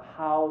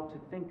how to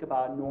think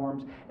about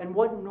norms, and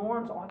what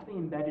norms ought to be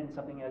embedded in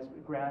something as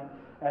grand,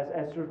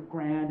 as sort of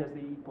grand as the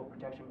Equal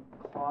Protection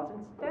Clause.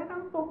 Instead,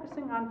 I'm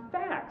focusing on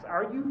facts.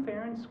 Are you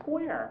fair and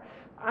square?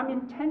 I'm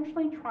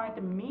intentionally trying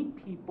to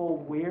meet people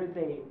where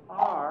they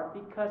are,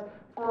 because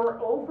for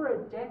over a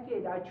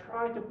decade I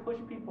tried to push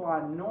people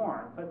on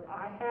norm, but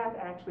I had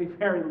actually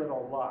very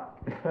little luck.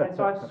 And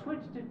so I've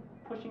switched to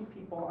pushing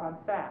people on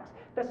facts.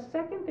 The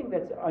second thing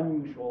that's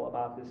unusual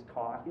about this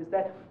talk is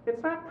that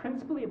it's not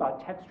principally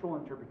about textual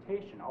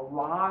interpretation. A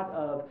lot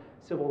of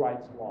civil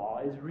rights law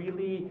is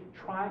really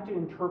trying to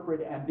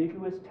interpret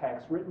ambiguous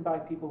text written by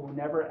people who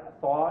never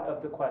thought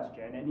of the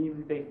question, and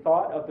even if they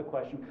thought of the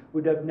question,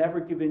 would have never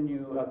given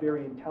you a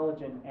very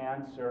intelligent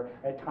answer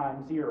at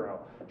time zero.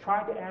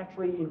 Trying to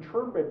actually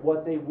interpret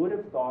what they would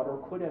have thought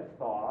or could have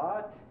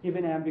thought,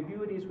 given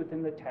ambiguities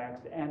within the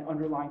text and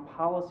underlying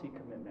policy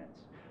commitments.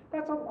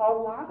 That's a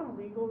lot of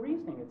legal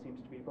reasoning, it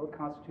seems to be, both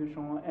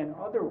constitutional and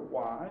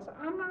otherwise.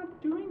 I'm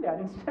not doing that.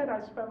 Instead,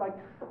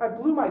 I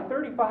blew my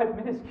 35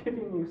 minutes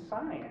giving you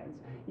science,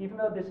 even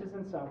though this is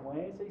in some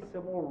ways a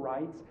civil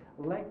rights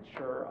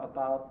lecture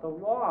about the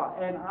law.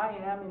 And I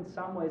am in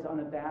some ways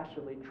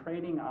unabashedly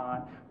trading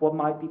on what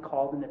might be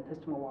called an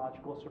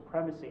epistemological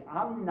supremacy.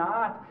 I'm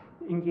not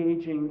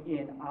engaging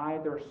in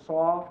either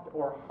soft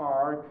or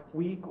hard,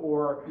 weak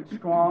or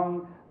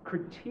strong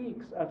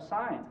critiques of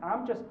science.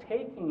 I'm just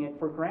taking it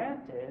for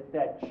granted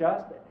that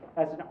just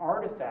as an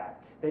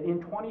artifact, that in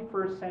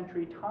 21st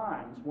century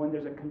times, when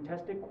there's a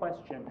contested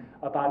question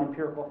about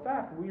empirical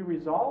fact, we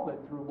resolve it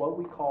through what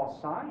we call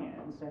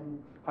science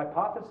and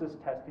hypothesis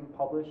testing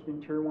published in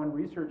Tier 1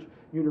 research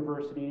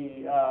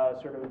university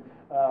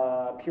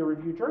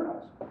peer-reviewed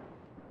journals,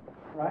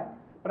 right?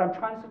 But I'm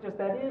trying to suggest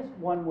that is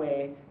one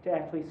way to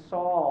actually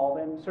solve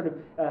and sort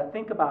of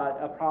think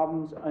about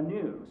problems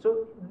anew.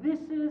 So this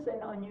is an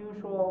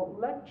unusual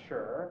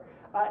lecture,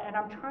 and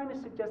I'm trying to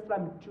suggest that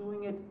I'm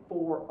doing it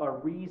for a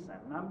reason.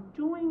 I'm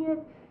doing it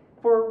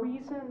for a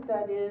reason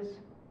that is,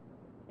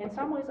 in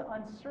some ways,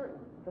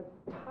 uncertain. The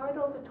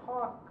title of the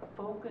talk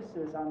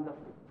focuses on the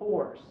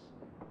force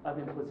of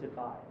implicit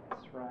bias,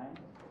 right?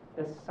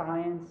 The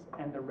science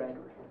and the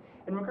rhetoric.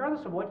 And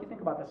regardless of what you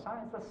think about the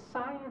science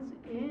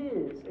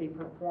is a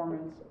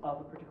performance of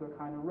a particular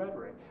kind of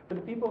rhetoric. For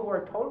the people who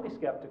are totally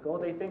skeptical,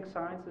 they think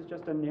science is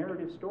just a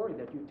narrative story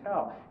that you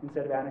tell.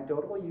 Instead of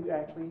anecdotal, you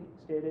actually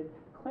stated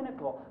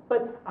clinical.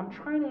 But I'm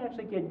trying to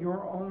actually get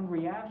your own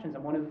reactions.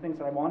 And one of the things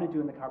that I want to do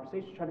in the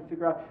conversation is try to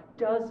figure out,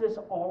 does this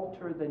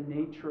alter the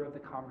nature of the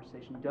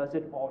conversation? Does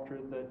it alter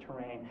the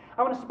terrain?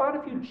 I want to spot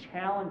a few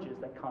challenges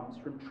that comes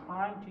from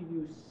trying to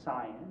use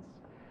science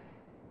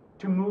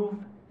to move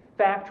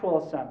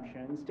factual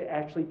assumptions to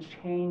actually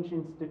change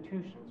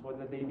institutions,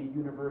 whether they be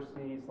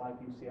universities like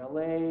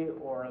UCLA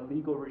or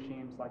legal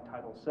regimes like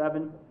Title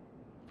VII,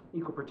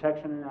 equal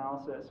protection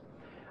analysis.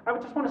 I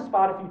would just want to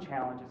spot a few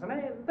challenges, and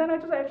then I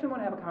just actually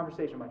want to have a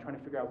conversation by trying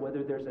to figure out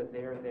whether there's a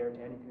there to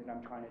anything that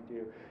I'm trying to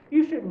do.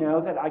 You should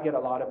know that I get a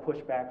lot of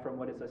pushback from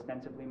what is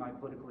ostensibly my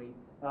political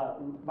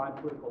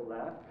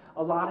left.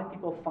 A lot of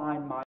people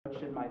find my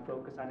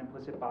focus on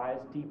implicit bias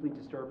deeply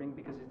disturbing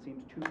because it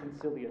seems too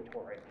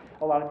conciliatory.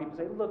 A lot of people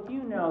say, look,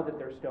 you know that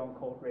they're stone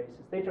cold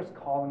racists. They're just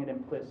calling it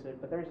implicit,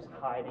 but they're just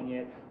hiding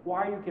it.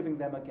 Why are you giving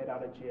them a get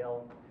out of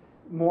jail?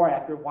 More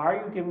accurate, why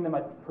are you giving them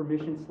a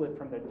permission slip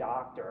from the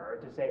doctor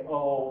to say,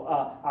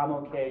 oh, I'm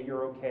okay,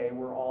 you're okay,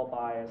 we're all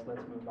biased,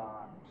 let's move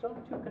on? So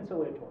too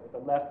conciliatory. The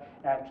left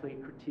actually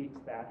critiques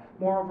that.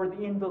 Moreover,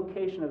 the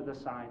invocation of the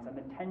science and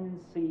the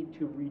tendency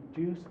to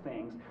reduce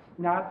things,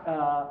 not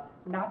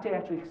to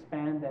actually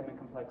expand them in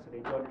complexity,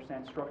 to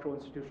understand structural,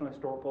 institutional,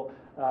 historical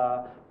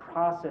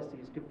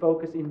processes, to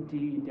focus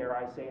indeed, dare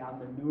I say, on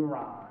the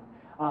neuron,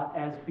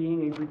 as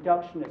being a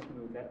reductionist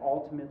move that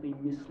ultimately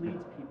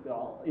misleads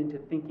people into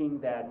thinking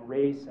that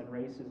race and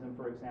racism,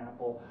 for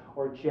example,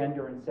 or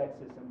gender and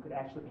sexism could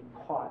actually be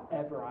caught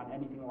ever on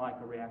anything like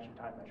a reaction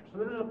time measure. So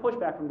there's a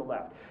pushback from the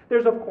left.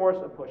 There's, of course,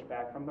 a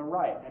pushback from the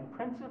right. And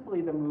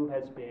principally the move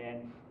has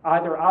been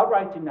either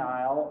outright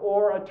denial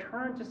or a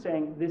turn to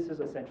saying this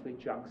is essentially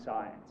junk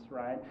science,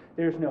 right?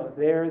 There's no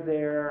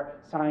there.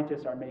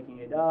 Scientists are making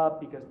it up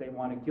because they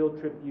want to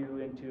guilt trip you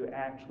into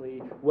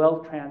actually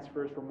wealth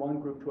transfers from one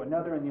group to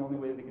another, and the only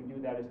way they can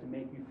do that is to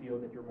make you feel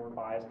that you're more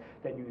biased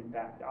than you in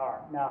fact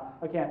are. Now,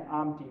 again,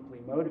 I'm deeply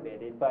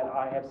motivated, but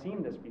I have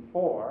seen this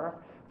before.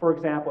 For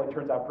example, it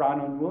turns out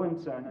Brown &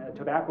 Williamson, a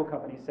tobacco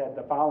company, said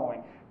the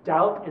following: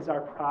 doubt is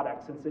our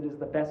product, since it is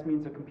the best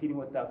means of competing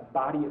with the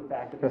body of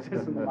fact that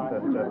exists in the mind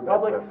of the general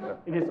public.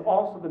 It is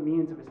also the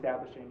means of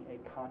establishing a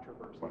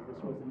controversy.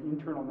 This was an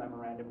internal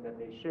memorandum that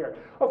they shared.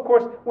 Of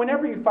course,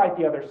 whenever you fight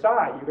the other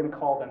side, you're going to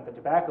call them the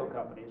tobacco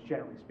companies,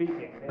 generally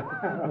speaking.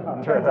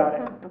 It turns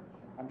out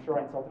I'm sure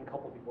I insulted a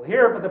couple of people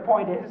here, but the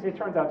point is, it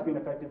turns out to be an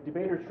effective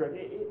debater's trick.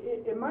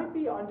 It might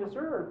be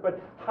undeserved, but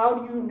how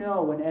do you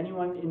know when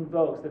anyone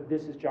invokes that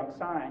this is junk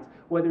science,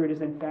 whether it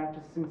is in fact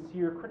a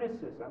sincere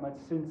criticism, a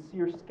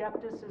sincere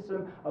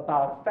skepticism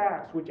about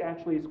facts, which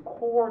actually is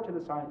core to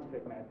the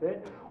scientific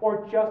method,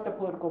 or just a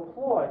political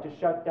ploy to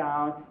shut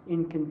down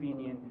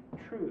inconvenient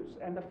truths?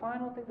 And the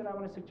final thing that I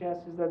want to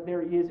suggest is that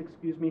there is,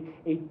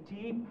 a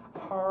deep,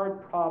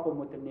 hard problem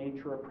with the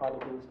nature of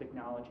probabilistic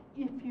knowledge.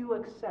 If you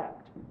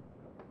accept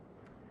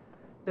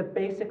the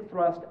basic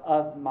thrust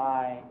of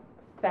my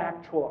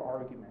factual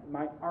argument,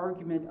 my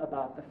argument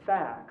about the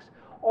facts,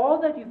 all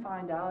that you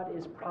find out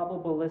is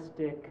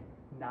probabilistic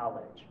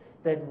knowledge.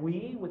 That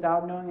we,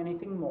 without knowing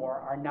anything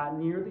more, are not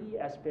nearly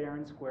as fair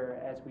and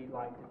square as we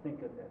like to think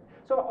of it.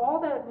 So all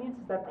that means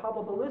is that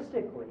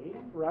probabilistically,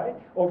 right,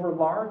 over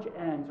large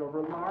n's,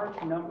 over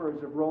large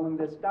numbers of rolling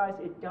this dice,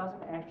 it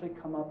doesn't actually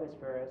come up as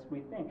fair as we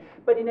think.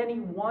 But in any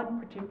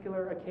one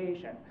particular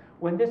occasion,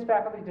 when this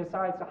faculty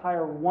decides to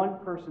hire one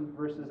person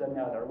versus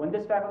another, when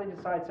this faculty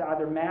decides to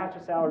either match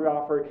a salary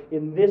offer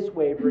in this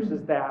way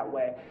versus that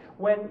way,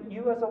 when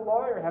you as a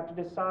lawyer have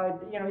to decide,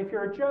 if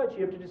you're a judge,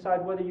 you have to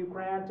decide whether you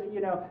grant,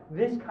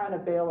 this kind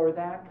of bail or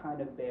that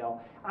kind of bail.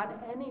 On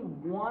any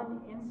one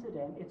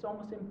incident, it's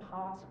almost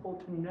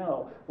impossible to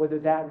know whether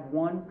that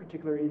one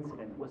particular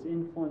incident was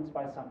influenced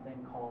by something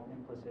called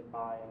implicit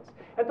bias.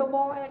 And the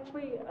law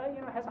actually,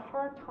 has a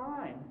hard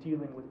time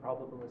dealing with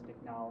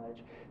probabilistic knowledge.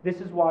 This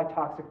is why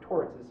toxic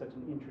torts is such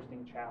an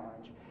interesting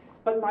challenge.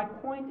 But my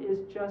point is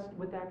just,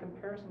 with that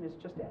comparison, is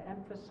just to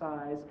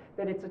emphasize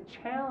that it's a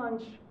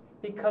challenge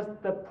because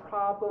the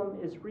problem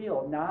is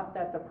real, not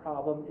that the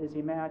problem is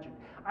imagined.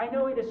 I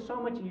know it is so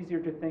much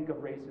easier to think of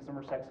racism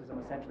or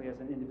sexism essentially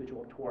as an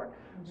individual tort.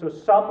 So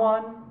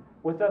someone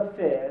with a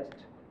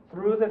fist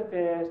threw the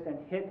fist and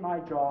hit my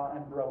jaw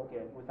and broke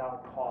it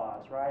without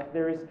cause, right?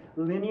 There is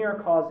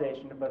linear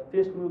causation of a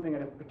fist moving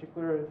at a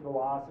particular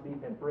velocity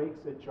that breaks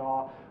a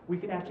jaw. We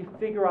can actually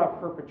figure out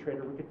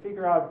perpetrator, we can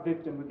figure out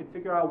victim, we can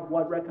figure out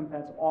what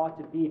recompense ought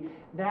to be.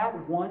 That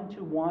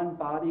one-to-one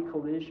body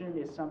collision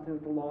is something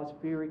that the law is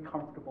very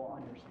comfortable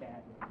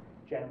understanding,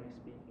 generally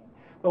speaking.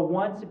 But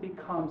once it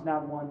becomes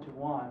not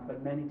one-to-one,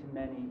 but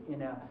many-to-many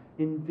in an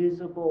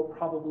invisible,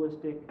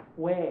 probabilistic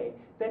way,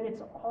 then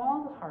it's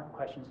all the hard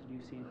questions that you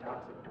see in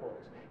toxic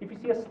torts. If you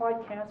see a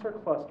slight cancer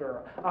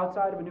cluster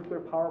outside of a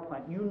nuclear power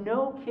plant, you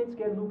know kids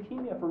get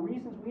leukemia for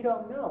reasons we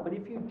don't know. But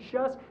if you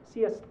just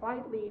see a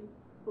slightly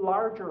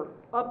larger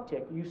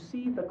uptick, you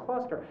see the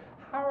cluster,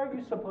 how are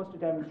you supposed to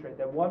demonstrate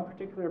that one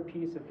particular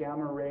piece of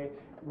gamma ray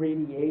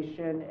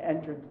radiation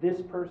entered this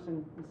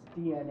person's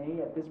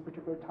DNA at this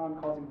particular time,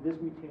 causing this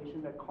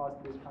mutation that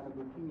caused this kind of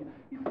leukemia?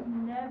 You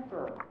can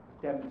never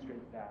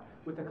demonstrate that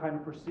with the kind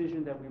of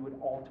precision that we would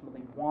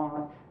ultimately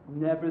want.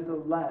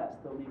 Nevertheless,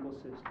 the legal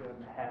system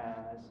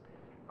has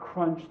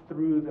crunched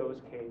through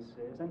those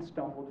cases and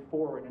stumbled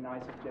forward, and I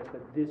suggest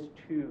that this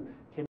too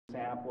can be an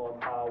example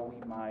of how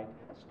we might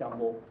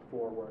stumble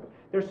forward.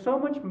 There's so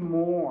much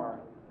more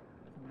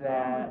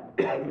that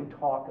I can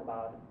talk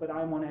about, but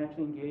I want to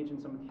actually engage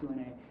in some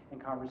Q&A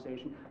and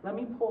conversation. Let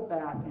me pull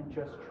back and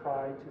just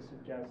try to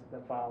suggest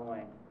the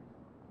following.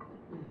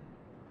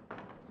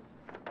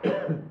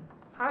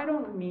 I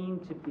don't mean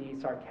to be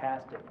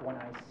sarcastic when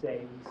I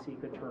say we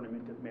seek a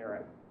tournament of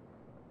merit.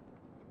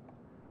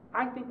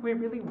 I think we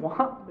really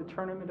want the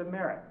tournament of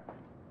merit.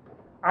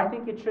 I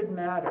think it should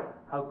matter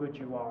how good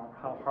you are,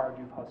 how hard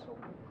you've hustled.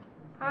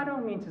 I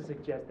don't mean to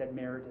suggest that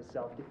merit is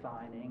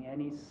self-defining.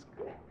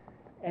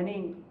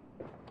 Any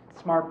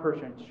smart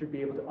person should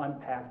be able to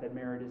unpack that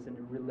merit is a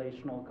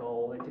relational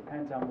goal. It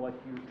depends on what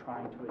you're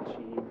trying to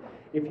achieve.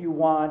 If you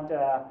want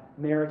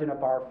merit in a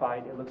bar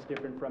fight, it looks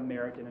different from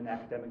merit in an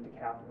academic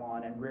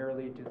decathlon, and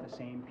rarely do the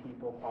same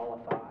people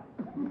qualify.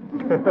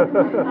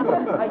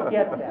 I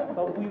get that,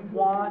 but we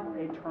want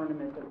a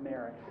tournament of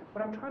merit.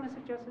 What I'm trying to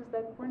suggest is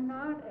that we're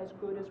not as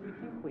good as we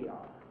think we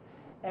are.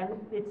 And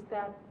it's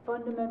that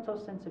fundamental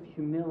sense of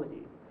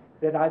humility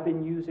that I've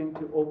been using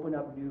to open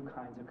up new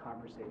kinds of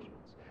conversations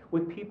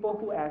with people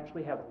who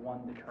actually have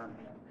won the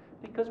tournament,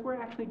 because we're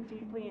actually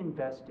deeply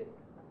invested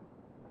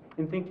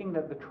in thinking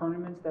that the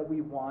tournaments that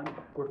we won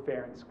were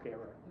fair and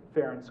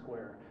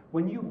square.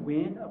 When you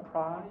win a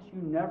prize,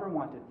 you never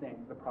want to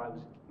think the prize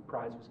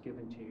was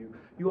given to you.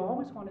 You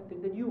always want to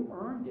think that you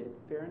earned it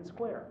fair and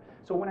square.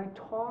 So when I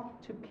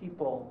talk to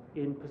people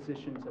in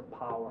positions of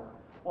power,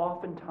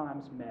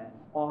 oftentimes men,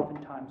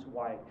 oftentimes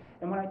white,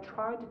 and when I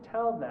try to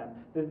tell them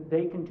that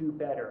they can do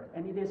better,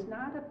 and it is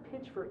not a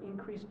pitch for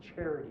increased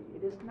charity,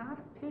 it is not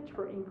a pitch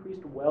for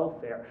increased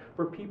welfare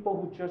for people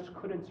who just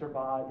couldn't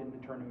survive in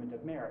the tournament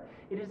of merit.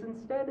 It is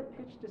instead a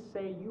pitch to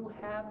say you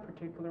have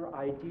particular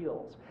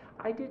ideals.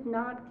 I did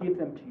not give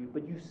them to you,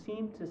 but you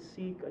seem to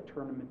seek a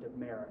tournament of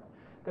merit.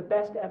 The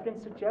best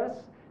evidence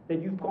suggests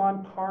that you've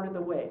gone part of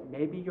the way.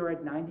 Maybe you're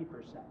at 90%,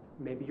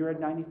 maybe you're at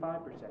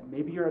 95%,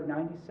 maybe you're at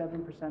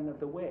 97% of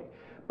the way.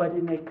 But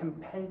in a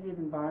competitive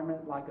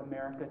environment like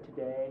America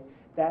today,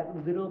 that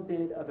little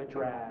bit of a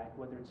drag,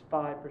 whether it's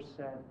 5%,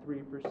 3%,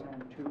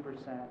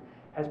 2%,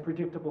 has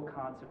predictable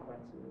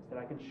consequences that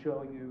I can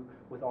show you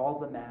with all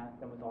the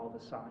math and with all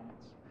the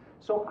science.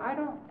 So I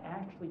don't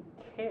actually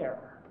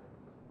care,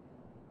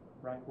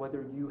 right,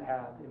 whether you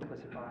have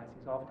implicit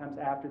biases. Oftentimes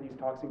after these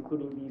talks,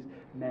 including these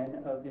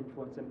men of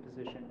influence and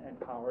position and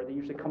power, they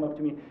usually come up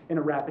to me in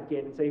a rapid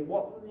gait and say,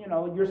 well, you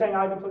know, you're saying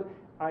I have implicit.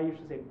 I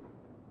usually say,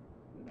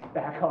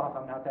 back off,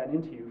 I'm not that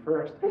into you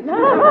first. But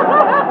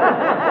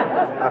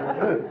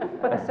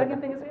the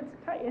second thing is it's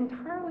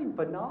entirely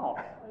banal.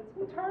 It's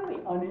entirely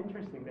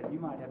uninteresting that you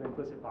might have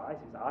implicit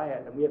biases. I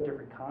have, and we have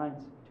different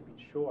kinds, to be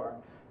sure.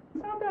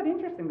 It's not that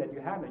interesting that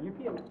you have them. You'd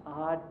be an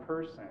odd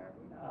person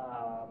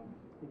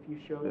if you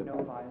showed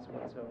no bias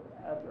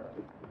whatsoever.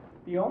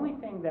 The only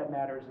thing that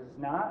matters is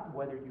not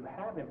whether you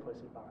have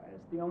implicit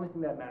bias. The only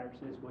thing that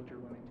matters is what you're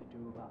willing to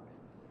do about it.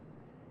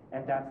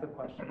 And that's the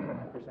question that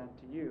I present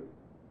to you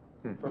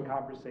for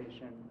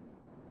conversation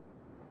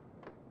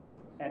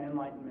and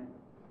enlightenment.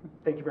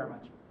 Thank you very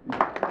much.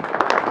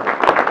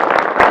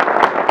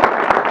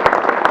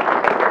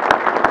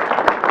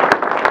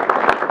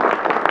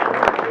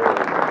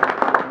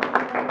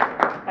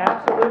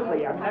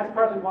 Absolutely. I mean, that's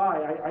partly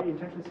why I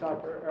intentionally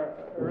stopped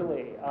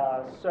early.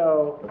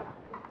 So,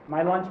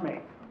 my lunch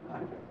mate.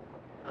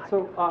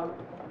 So,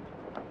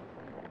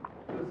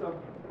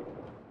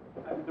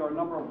 there are a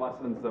number of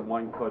lessons that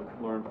one could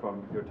learn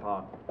from your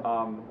talk.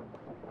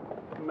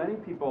 Many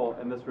people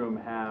in this room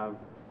have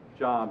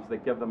jobs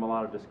that give them a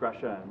lot of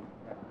discretion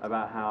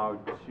about how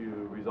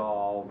to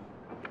resolve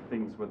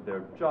things with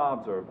their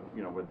jobs or,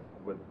 you know,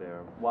 with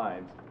their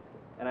lives.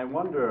 And I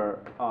wonder,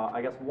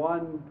 I guess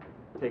one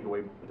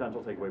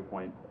potential takeaway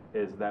point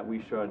is that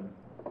we should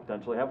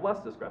potentially have less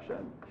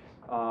discretion.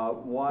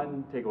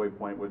 One takeaway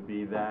point would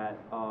be that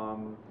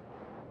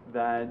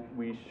that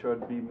we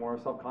should be more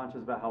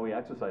self-conscious about how we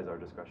exercise our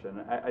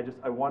discretion.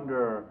 I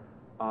wonder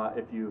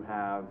if you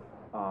have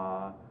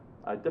a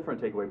different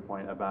takeaway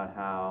point about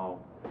how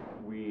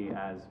we,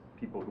 as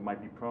people who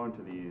might be prone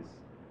to these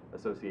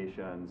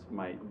associations,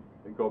 might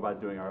go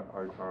about doing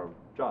our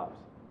jobs.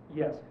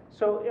 Yes.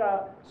 So,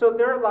 so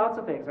there are lots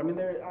of things. I mean,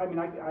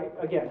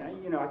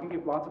 I can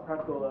give lots of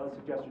practical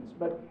suggestions,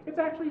 but it's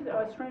actually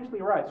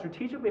strangely right.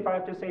 Strategically, if I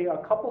have to say a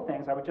couple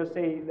things, I would just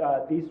say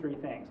these three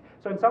things.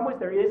 So, in some ways,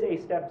 there is a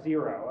step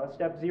zero.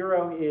 Step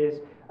zero is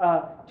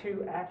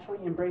to actually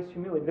embrace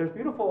humility. There's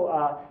beautiful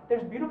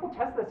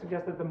tests that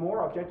suggest that the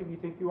more objective you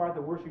think you are,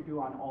 the worse you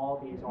do on all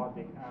these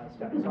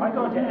steps. So, I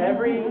go into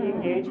every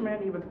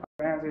engagement, even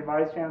as a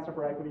vice chancellor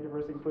for equity,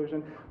 diversity,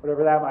 inclusion,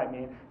 whatever that might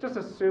mean, just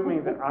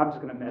assuming that I'm just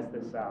going to mess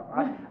this up.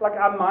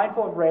 I'm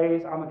mindful of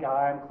race. I'm a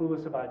guy. I'm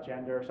clueless about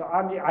gender. So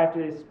I have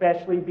to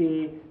especially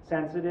be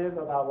sensitive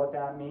about what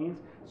that means.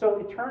 So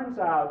it turns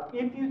out,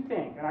 if you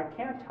think, and I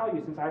can't tell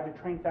you since I have to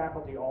train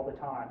faculty all the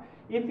time,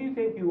 if you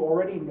think you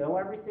already know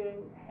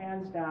everything,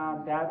 hands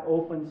down, that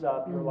opens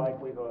up your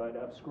likelihood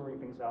of screwing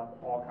things up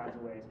all kinds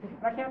of ways.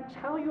 And I can't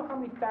tell you how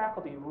many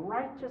faculty,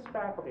 righteous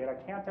faculty, and I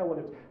can't tell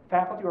whether it's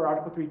faculty or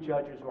Article 3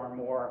 judges who are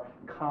more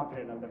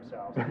confident of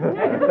themselves. It's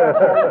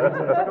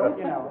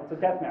a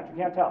death match, you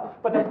can't tell.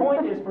 But the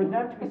point is for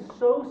them to be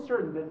so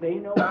certain that they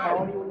know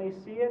quality when they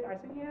see it, I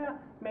say, yeah,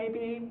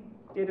 maybe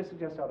data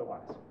suggests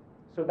otherwise.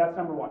 So that's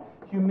number one.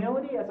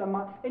 Humility as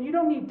and you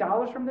don't need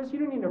dollars from this, you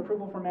don't need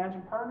approval from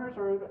managing partners,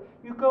 or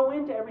you go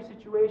into every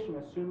situation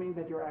assuming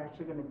that you're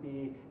actually going to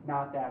be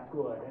not that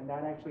good, and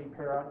that actually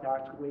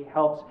paradoxically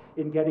helps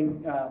in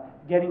getting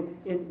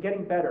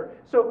better.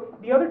 So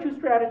the other two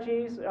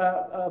strategies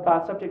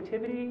about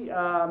subjectivity,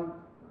 the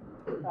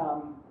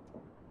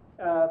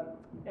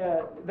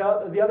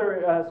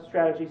other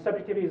strategy,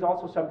 subjectivity, is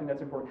also something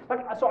that's important.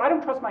 So I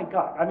don't trust my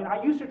gut. I mean,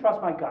 I used to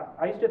trust my gut.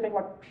 I used to think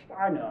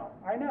I know,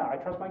 I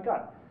trust my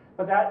gut.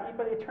 But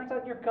it turns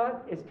out your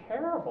gut is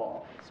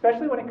terrible,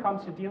 especially when it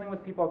comes to dealing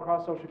with people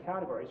across social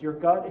categories. Your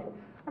gut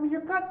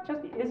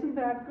just isn't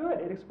that good.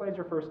 It explains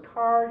your first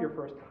car, your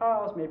first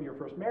house, maybe your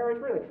first marriage,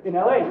 really. In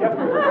LA,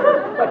 definitely.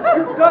 But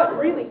your gut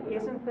really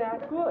isn't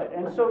that good.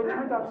 And so it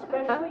turns out,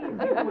 especially in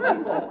dealing with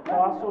people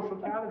across social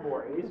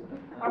categories,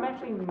 I'm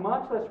actually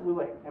much less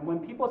willing. And when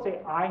people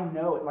say, I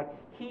know it, like,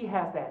 he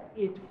has that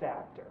it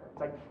factor. It's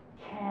like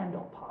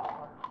candle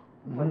power.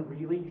 But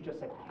really, you just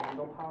said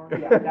candle power?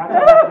 Yeah, that's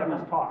how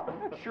academics talk.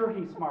 Sure,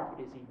 he's smart,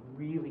 but is he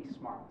really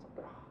smart?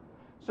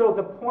 So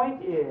the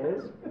point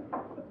is,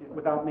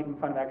 without making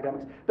fun of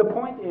academics, the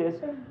point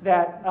is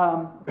that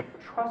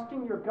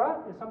trusting your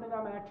gut is something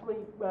I'm actually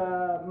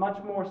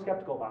much more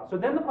skeptical about. So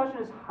then the question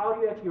is, how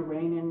do you actually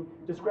rein in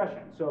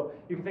discretion? So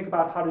you can think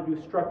about how to do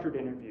structured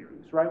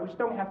interviews, right? Which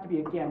don't have to be,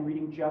 again,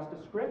 reading just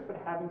a script, but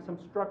having some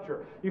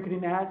structure. You can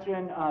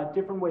imagine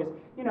different ways.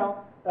 You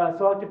know,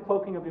 selective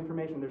cloaking of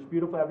information. There's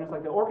beautiful evidence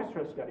like the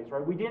orchestra studies,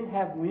 right? We didn't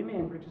have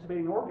women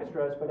participating in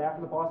orchestras, but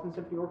after the Boston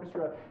Symphony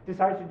Orchestra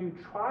decided to do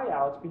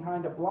tryouts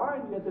behind a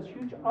blind, you had this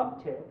huge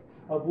uptick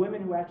of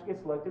women who actually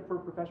get selected for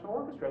professional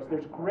orchestras.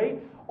 There's great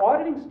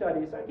auditing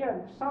studies.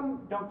 Again,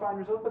 some don't find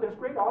results, but there's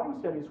great auditing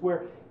studies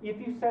where if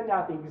you send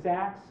out the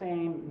exact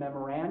same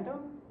memorandum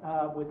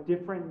with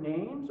different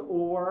names,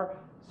 or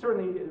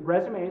certainly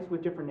resumes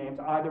with different names,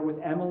 either with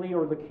Emily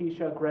or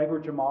Lakeisha, Greg or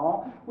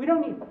Jamal. We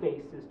don't need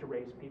faces to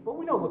raise people.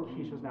 We know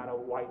Lakeisha's not a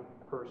white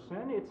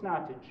person. It's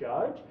not to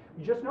judge.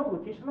 You just know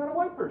Lakeisha's not a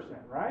white person,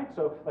 right?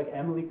 So like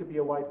Emily could be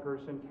a white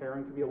person,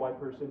 Karen could be a white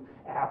person,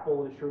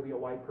 Apple is surely a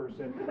white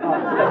person, but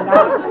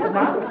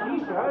not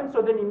Lakeisha. And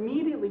so then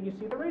immediately you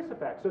see the race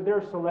effect. So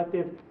there's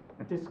selective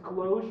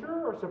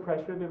disclosure or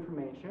suppression of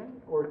information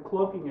or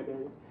cloaking of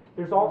it.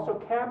 There's also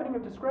cabining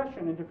of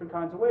discretion in different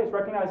kinds of ways,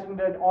 recognizing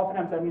that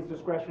oftentimes that means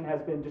discretion has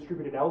been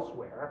distributed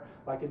elsewhere,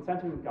 like in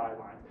sentencing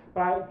guidelines.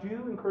 But I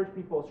do encourage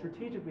people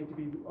strategically to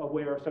be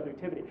aware of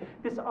subjectivity.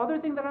 This other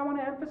thing that I want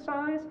to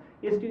emphasize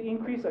is to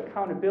increase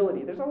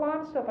accountability. There's a lot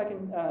of stuff I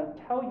can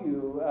tell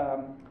you.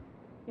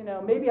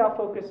 Maybe I'll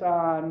focus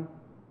on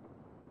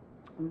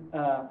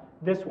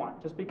this one,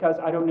 just because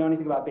I don't know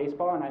anything about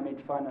baseball and I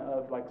made fun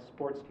of like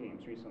sports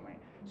teams recently.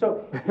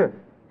 So,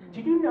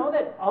 did you know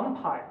that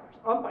umpires,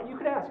 you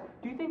could ask,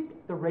 do you think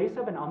the race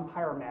of an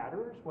umpire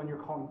matters when you're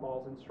calling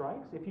balls and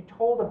strikes? If you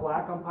told a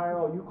black umpire,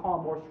 oh, you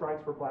call more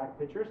strikes for black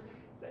pitchers,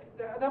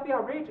 that'd be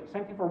outrageous.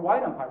 Same thing for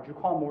white umpires. You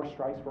call more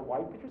strikes for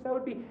white pitchers? That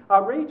would be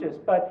outrageous.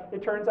 But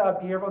it turns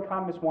out behavioral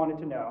economists wanted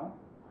to know.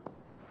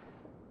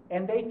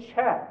 And they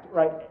checked,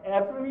 right,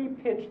 every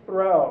pitch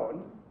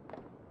thrown,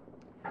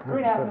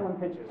 3.5 million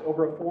pitches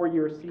over a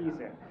 4-year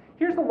season.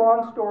 Here's the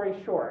long story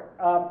short.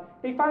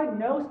 They find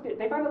a little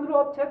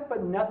uptick,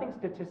 but nothing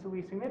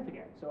statistically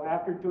significant. So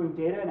after doing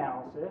data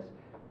analysis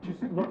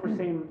to look for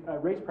same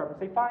race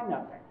preference, they find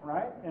nothing,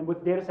 right? And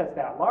with data sets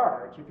that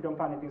large, if you don't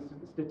find anything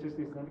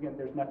statistically significant,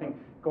 there's nothing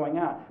going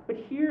on. But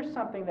here's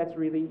something that's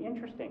really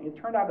interesting. It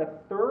turned out a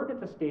third of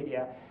the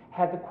stadia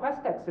had the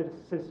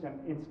QuestX system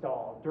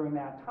installed during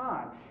that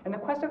time. And the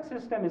QuestX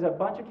system is a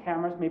bunch of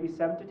cameras, maybe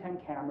 7 to 10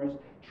 cameras,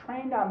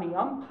 trained on the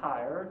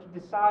umpire to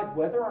decide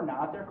whether or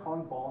not they're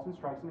calling balls and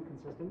strikes in a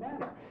consistent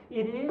manner.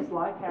 It is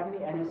like having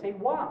the NSA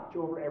watch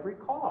over every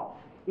call.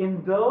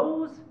 In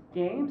those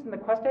games, in the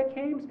QuestX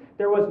games,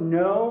 there was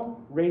no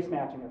race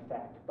matching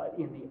effect. But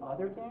in the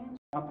other games,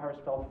 umpires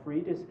felt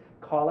free to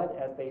call it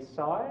as they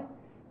saw it.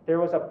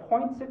 There was a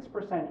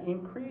 0.6%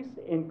 increase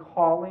in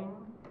calling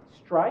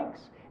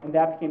strikes, and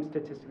that became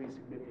statistically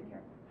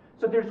significant.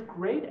 So there's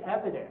great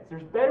evidence.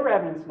 There's better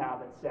evidence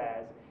now that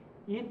says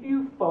if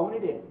you phone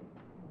it in,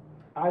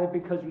 either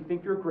because you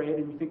think you're great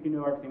and you think you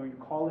know everything, or you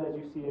call it as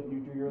you see it and you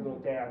do your little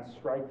dance,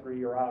 strike 3,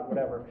 you're out,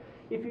 whatever.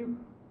 If you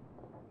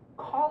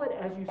call it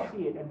as you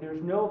see it and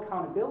there's no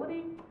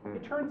accountability,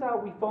 it turns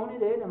out we phone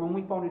it in, and when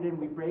we phone it in,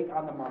 we break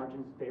on the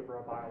margins in favor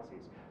of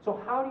biases.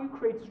 So how do you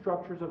create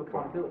structures of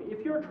accountability?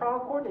 If you're a trial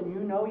court and you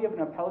know you have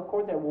an appellate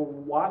court that will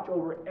watch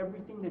over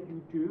everything that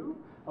you do,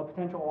 a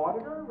potential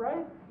auditor,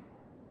 right?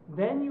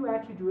 Then you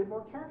actually do it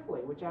more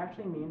carefully, which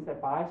actually means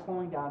that by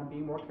slowing down and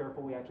being more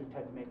careful, we actually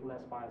tend to make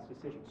less biased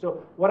decisions.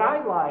 So what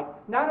I like,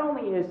 not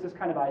only is this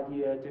kind of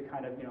idea to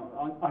kind of,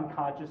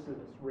 unconsciousness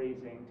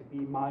raising, to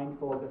be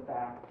mindful of the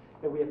fact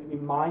that we have to be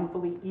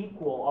mindfully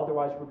equal,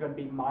 otherwise we're going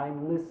to be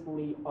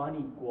mindlessly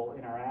unequal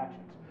in our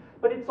actions.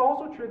 But it's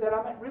also true that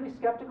I'm really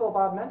skeptical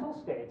about mental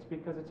states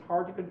because it's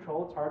hard to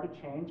control, it's hard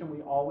to change, and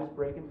we always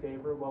break in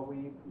favor of what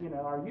we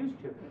are used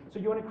to. So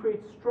you want to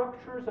create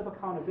structures of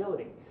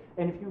accountability.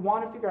 And if you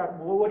want to figure out,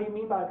 well, what do you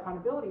mean by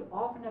accountability?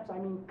 Oftentimes I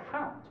mean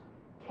count.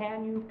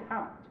 Can you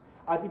count?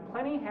 I'd be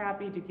plenty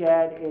happy to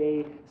get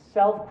a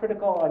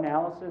self-critical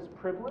analysis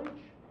privilege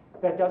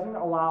that doesn't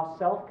allow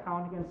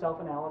self-counting and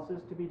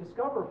self-analysis to be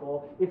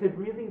discoverable if it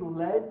really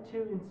led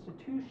to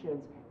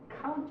institutions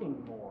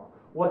counting more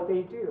what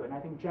they do. And I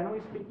think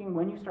generally speaking,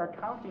 when you start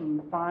counting,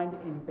 you find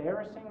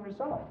embarrassing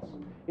results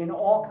in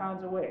all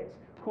kinds of ways.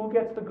 Who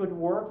gets the good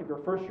work? If you're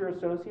a first-year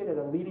associate at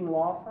a leading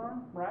law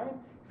firm, right?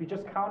 If you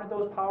just counted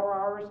those power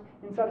hours,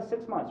 inside of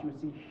 6 months, you would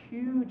see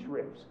huge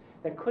rifts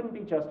that couldn't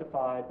be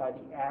justified by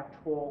the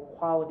actual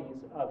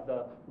qualities of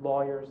the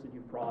lawyers that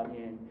you brought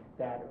in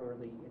that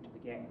early into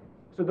the game.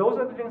 So those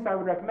are the things I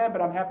would recommend,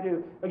 but I'm happy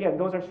to, again,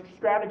 those are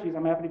strategies.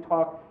 I'm happy to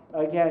talk,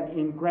 again,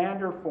 in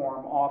grander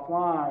form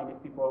offline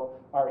if people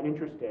are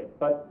interested.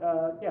 But,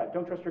 yeah,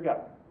 don't trust your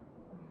gut.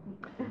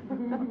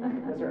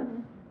 Yes, sir.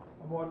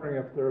 I'm wondering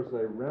if there's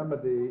a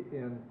remedy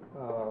in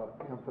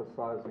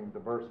emphasizing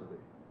diversity.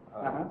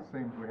 It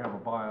seems we have a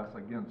bias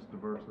against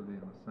diversity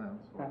in a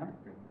sense, what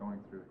we've been going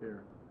through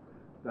here,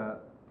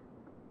 that,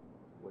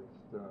 at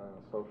least in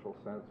a social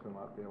sense, we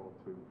might be able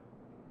to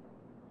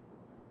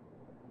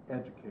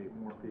educate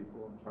more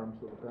people in terms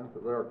of the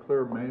benefits. There are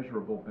clear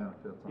measurable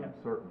benefits, I'm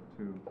certain,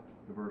 to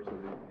diversity.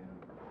 And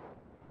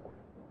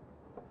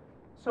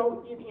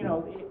so,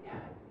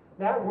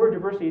 that word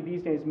diversity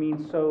these days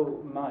means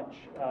so much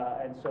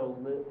and so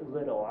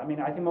little. I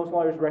mean, I think most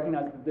lawyers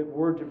recognize that the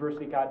word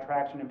diversity got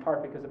traction in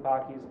part because of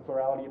Baki's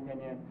plurality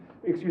opinion,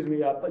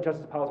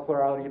 Justice Powell's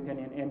plurality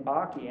opinion in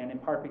Baki, and in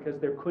part because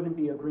there couldn't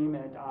be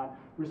agreement on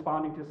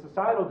responding to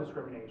societal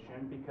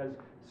discrimination because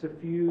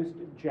suffused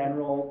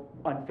general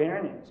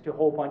unfairness to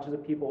whole bunches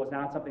of people was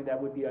not something that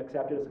would be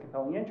accepted as a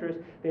compelling interest.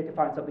 They had to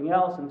find something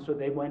else, and so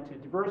they went to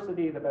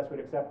diversity. The best way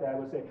to accept that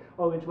was say,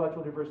 oh,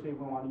 intellectual diversity,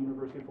 we want a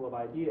university full of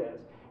ideas.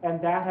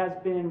 And that has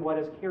been what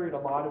has carried a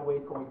lot of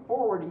weight going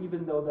forward,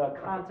 even though the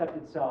concept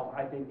itself,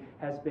 I think,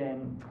 has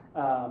been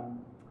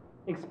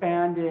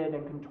expanded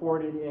and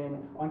contorted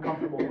in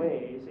uncomfortable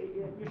ways.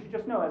 You should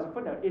just know, as a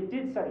footnote, it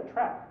did set a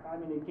trap. I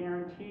mean, it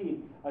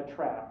guaranteed a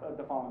trap of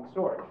the following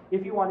sort.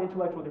 If you want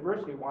intellectual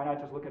diversity, why not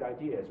just look at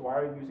ideas? Why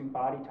are you using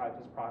body types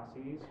as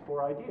proxies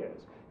for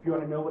ideas? If you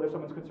want to know whether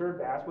someone's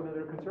conservative, ask whether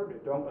they're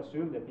conservative. Don't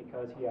assume that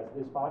because he has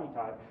this body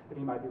type that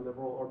he might be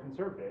liberal or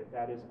conservative.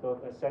 That is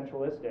both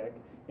essentialistic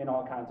in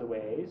all kinds of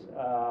ways.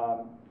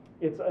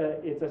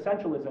 It's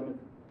essentialism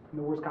in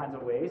the worst kinds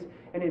of ways,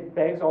 and it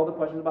begs all the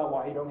questions about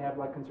why you don't have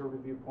like conservative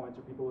viewpoints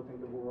or people who think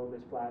the world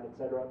is flat,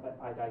 etc. But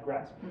I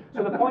digress.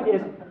 So the point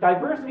is,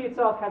 diversity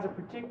itself has a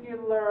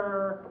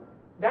particular,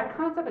 that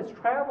concept has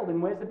traveled in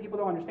ways that people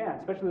don't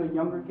understand, especially the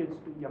younger kids,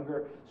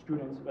 younger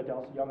students,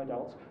 adults, young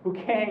adults, who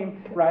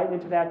came right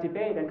into that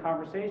debate and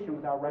conversation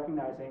without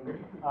recognizing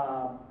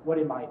what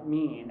it might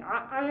mean.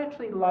 I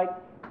actually like,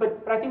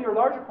 but I think your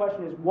larger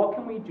question is, what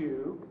can we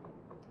do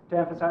to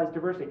emphasize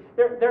diversity?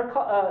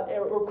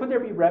 Or could there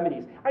be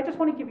remedies? I just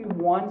want to give you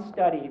one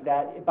study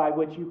that by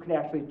which you could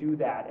actually do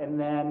that, and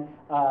then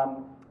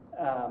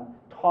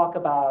talk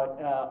about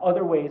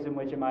other ways in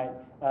which it might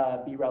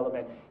be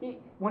relevant.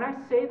 When I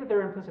say that there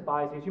are implicit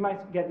biases, you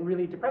might get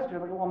really depressed. You're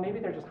like, well, maybe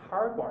they're just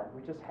hardwired.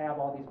 We just have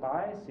all these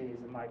biases,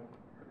 and like,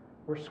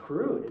 we're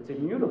screwed. It's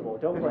immutable.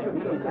 Don't blame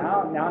me.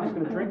 Now I'm just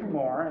going to drink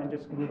more and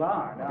just move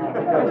on.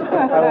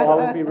 Because I will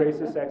always be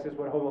racist, sexist,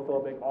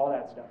 homophobic, all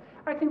that stuff.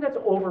 I think that's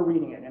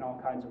overreading it in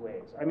all kinds of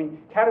ways. I mean,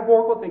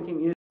 categorical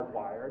thinking is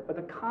hardwired, but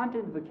the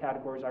content of the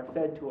categories are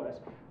fed to us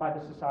by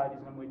the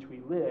societies in which we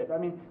live. I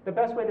mean, the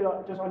best way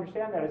to just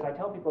understand that is I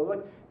tell people,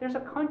 like, there's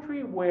a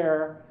country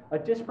where a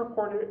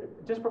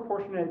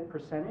disproportionate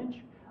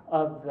percentage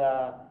of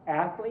the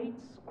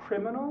athletes,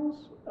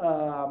 criminals,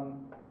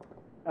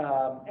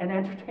 and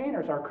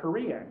entertainers are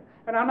Korean.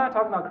 And I'm not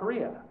talking about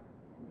Korea.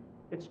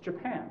 It's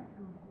Japan.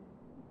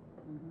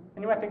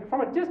 And you might think,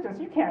 from a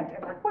distance, you can't,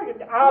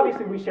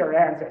 obviously we share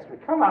ancestry.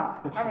 Come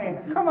on. I mean,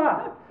 come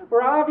on.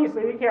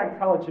 You can't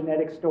tell a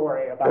genetic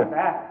story about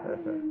that.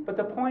 But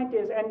the point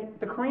is, and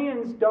the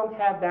Koreans don't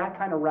have that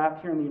kind of rap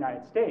here in the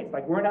United States.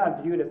 Like, we're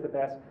not viewed as the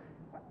best,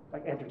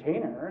 like,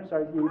 entertainers.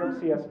 Or you don't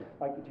see us,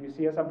 like, do you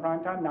see us on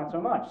primetime? Not so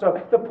much. So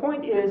the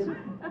point is,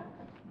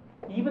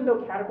 even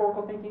though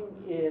categorical thinking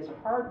is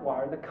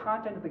hardwired, the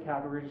content of the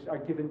categories are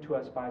given to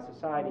us by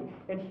society.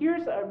 And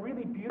here's a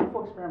really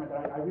beautiful experiment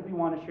that I really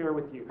want to share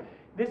with you.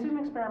 This is an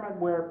experiment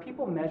where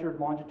people measured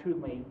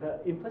longitudinally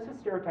the implicit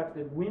stereotypes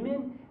that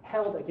women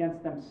held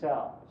against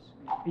themselves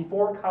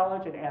before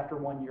college and after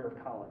 1 year of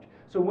college.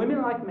 So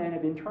women, like men,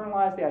 have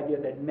internalized the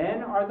idea that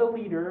men are the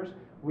leaders,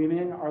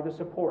 women are the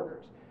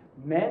supporters.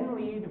 Men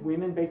lead,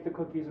 women bake the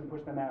cookies and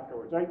push them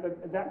afterwards, right?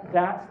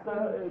 That's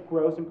the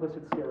gross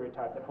implicit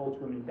stereotype that holds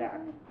women back,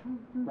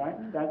 right?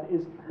 That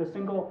is the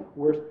single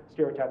worst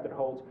stereotype that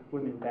holds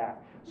women back.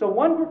 So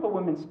one group of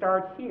women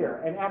start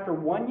here, and after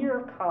 1 year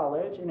of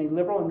college in a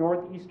liberal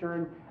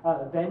northeastern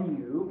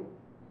venue,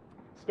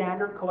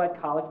 standard co-ed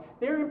college,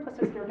 their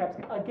implicit stereotypes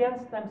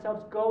against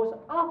themselves goes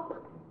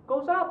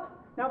up.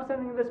 Now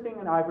sending this being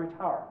an ivory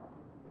tower.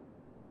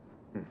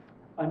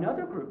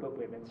 Another group of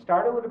women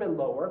start a little bit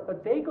lower,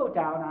 but they go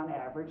down on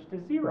average to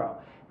 0.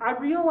 I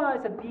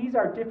realize that these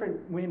are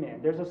different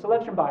women. There's a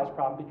selection bias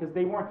problem because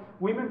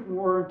women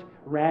weren't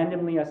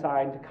randomly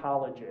assigned to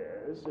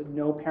colleges.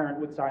 No parent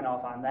would sign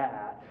off on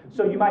that.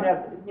 So you might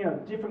have,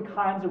 different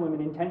kinds of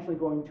women intentionally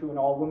going to an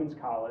all-women's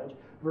college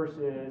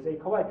versus a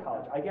co-ed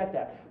college. I get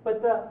that.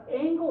 But the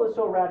angle is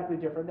so radically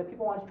different that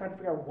people want to try to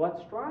figure out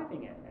what's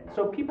driving it. And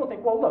so people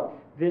think, well, look,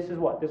 this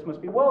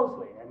must be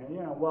Wellesley. And,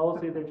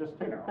 Wellesley, they're just,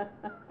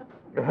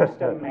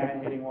 studying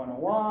man-hating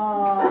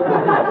 101.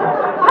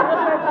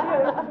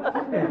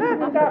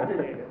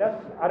 Indoctrinated.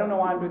 I don't know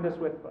why I'm doing this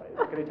with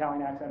like an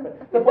Italian accent,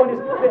 but the point is,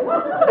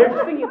 they're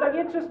just thinking, like,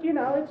 it's just,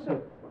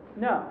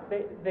 no,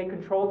 they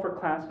controlled for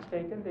classes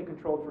taken, they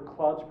controlled for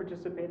clubs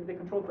participated, they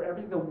controlled for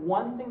everything. The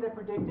one thing that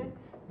predicted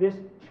this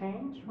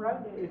change, right,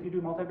 if you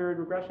do multivariate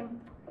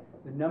regression,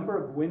 the number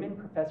of women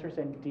professors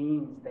and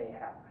deans they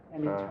have.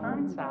 And it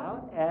turns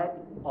out at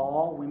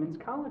all women's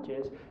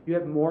colleges, you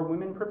have more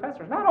women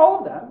professors. Not all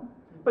of them,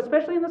 but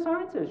especially in the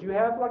sciences, you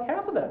have like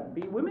half of them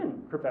be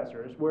women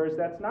professors, whereas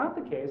that's not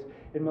the case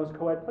in most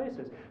co-ed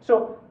places.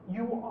 So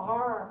you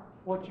are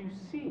what you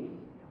see.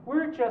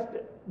 We're just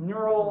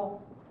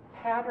neural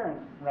pattern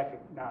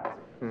recognizing.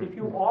 If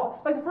you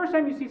all, like the first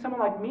time you see someone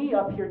like me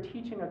up here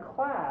teaching a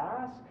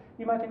class,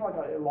 you might think like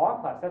a law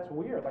class, that's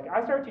weird. Like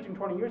I started teaching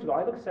 20 years ago,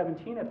 I looked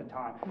 17 at the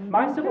time.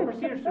 My civil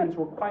procedure students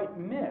were quite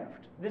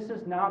miffed. This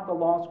is not the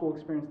law school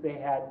experience they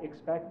had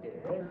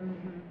expected.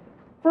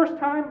 First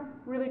time,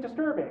 really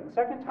disturbing.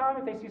 Second time,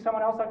 if they see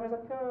someone else like me,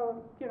 it's like,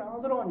 oh, you know,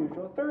 a little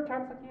unusual. Third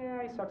time, it's like,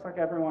 yeah, he sucks like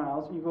everyone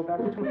else, and you go back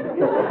to tweeting. It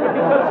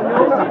becomes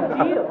no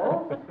big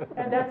deal,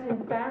 and that's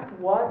in fact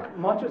what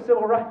much of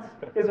civil rights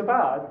is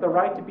about. The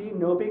right to be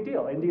no big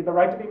deal. Indeed, the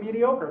right to be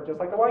mediocre,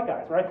 just like the white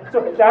guys, right? So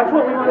that's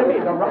what we want to be,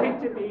 the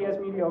right to be as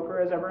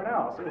mediocre as everyone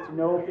else. It's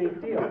no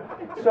big deal.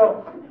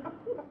 So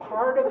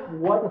part of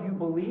what you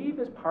believe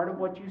is part of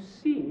what you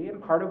see,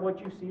 and part of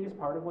what you see is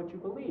part of what you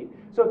believe.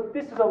 So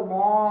this is a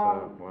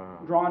long,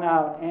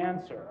 drawn-out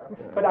answer.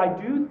 But I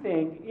do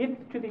think, if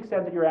to the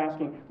extent that you're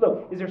asking,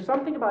 look, is there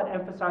something about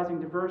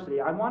emphasizing diversity?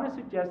 I want to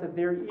suggest that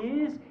there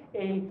is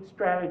a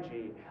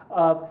strategy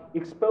of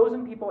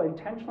exposing people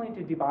intentionally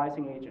to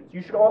devising agents.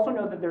 You should also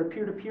know that there are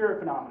peer-to-peer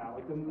phenomena,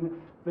 like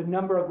the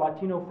number of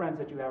Latino friends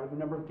that you have or the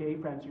number of gay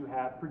friends you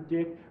have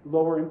predict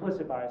lower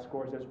implicit bias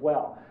scores as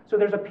well. So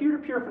there's a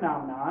peer-to-peer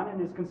phenomenon,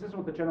 and is consistent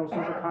with the general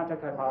social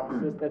contact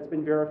hypothesis that's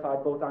been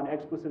verified both on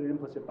explicit and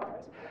implicit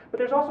bias. But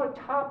there's also a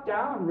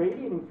top-down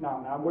radiating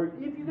phenomenon where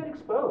if you get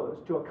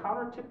exposed to a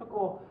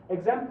countertypical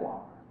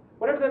exemplar,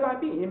 whatever that might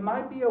be. It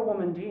might be a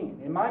woman dean.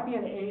 It might be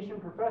an Asian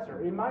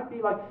professor. It might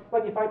be like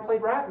if I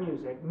played rap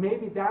music,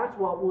 maybe that's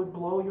what would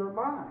blow your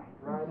mind,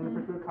 right, in a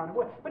particular kind of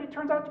way. But it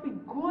turns out to be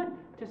good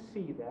to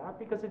see that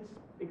because it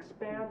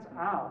expands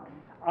out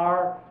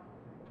our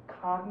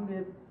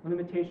cognitive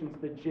limitations,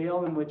 the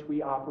jail in which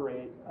we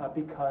operate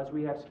because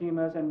we have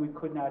schemas and we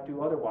could not do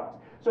otherwise.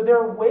 So there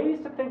are ways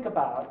to think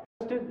about,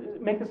 just to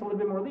make this a little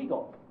bit more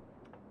legal,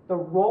 the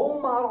role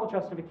model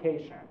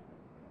justification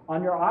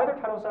under either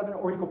Title VII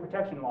or Equal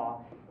Protection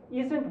Law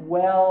isn't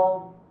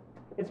well,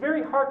 it's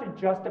very hard to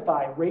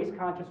justify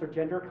race-conscious or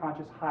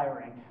gender-conscious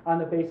hiring on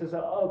the basis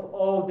of,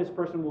 oh, this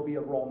person will be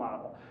a role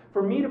model.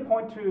 For me to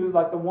point to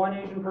like the one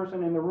Asian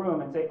person in the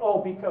room and say, oh,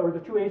 because, or the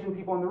two Asian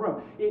people in the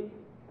room,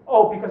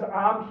 because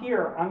I'm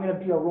here, I'm going to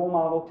be a role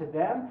model to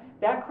them,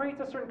 that creates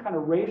a certain kind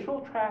of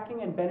racial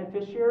tracking and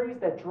beneficiaries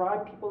that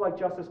drive people like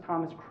Justice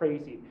Thomas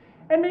crazy.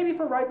 And maybe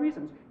for right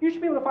reasons. You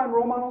should be able to find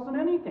role models in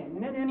anything,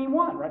 in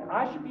anyone, right?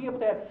 I should be able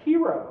to have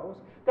heroes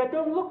that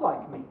don't look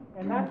like me.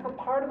 And that's the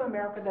part of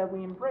America that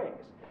we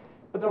embrace.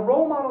 But the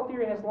role model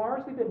theory has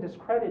largely been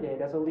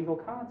discredited as a legal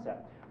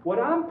concept. What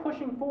I'm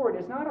pushing forward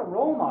is not a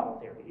role model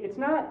theory. It's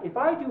not, if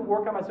I do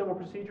work on my civil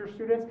procedure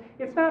students,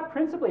 it's not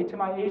principally to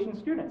my Asian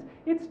students.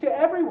 It's to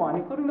everyone,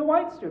 including the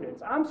white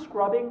students. I'm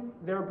scrubbing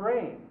their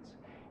brains.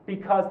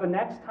 Because the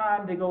next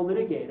time they go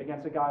litigate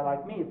against a guy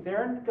like me,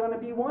 they're going to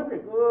be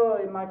wondering, oh,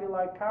 it might be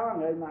like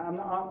Kang,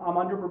 I'm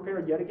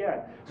underprepared yet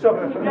again. So,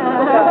 and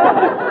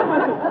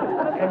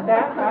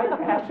that might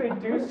actually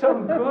do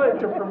some good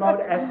to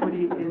promote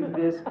equity in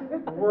this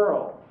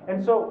world.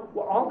 And so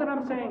all that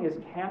I'm saying is,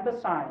 can the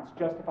science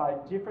justify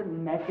a different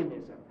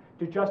mechanism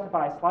to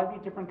justify a slightly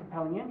different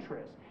compelling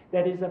interest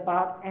that is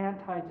about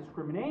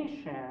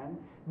anti-discrimination,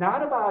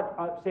 not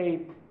about,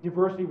 say,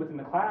 diversity within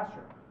the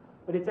classroom,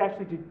 but it's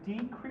actually to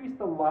decrease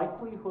the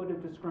likelihood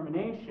of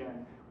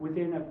discrimination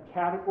within a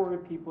category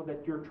of people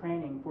that you're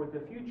training for the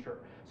future.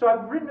 So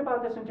I've written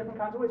about this in different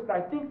kinds of ways, but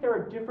I think there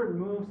are different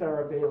moves that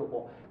are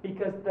available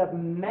because the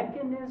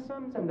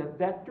mechanisms and the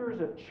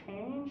vectors of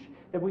change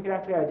that we can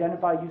actually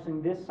identify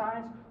using this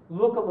science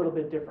look a little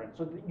bit different,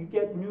 so that you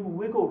get new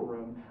wiggle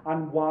room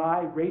on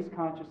why race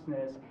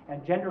consciousness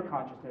and gender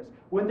consciousness,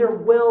 when they're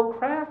well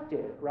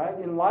crafted, right,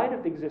 in light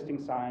of the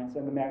existing science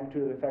and the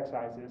magnitude of the effect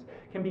sizes,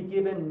 can be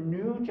given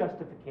new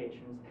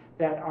justifications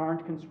that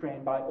aren't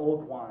constrained by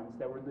old ones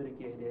that were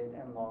litigated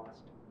and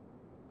lost.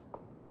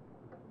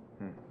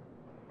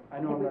 I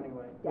know I'm running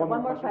late. Yeah,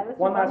 one more question.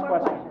 One last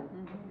question.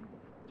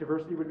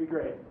 Diversity would be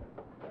great.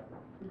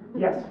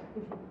 Yes.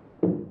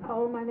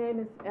 Oh, my name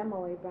is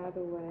Emily, by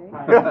the way.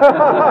 Hi.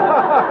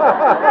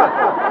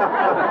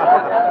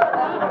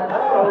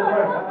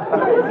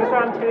 Is this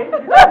on tape?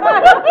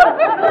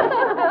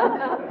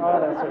 Oh,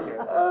 that's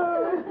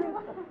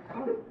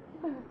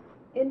okay.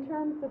 In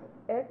terms of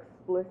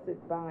explicit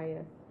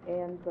bias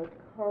and the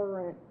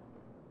current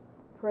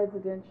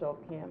presidential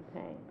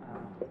campaign.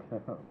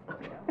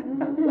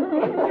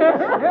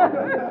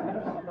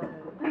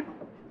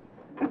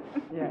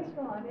 Yes.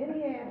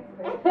 Any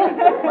answer?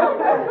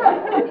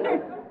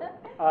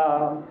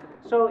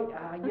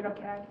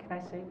 Can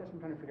I say this? I'm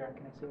trying to figure out,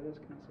 can I say this?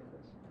 Can I say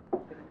this?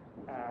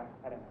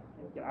 I don't know.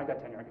 Yeah, I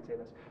got tenure, I can say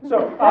this. So,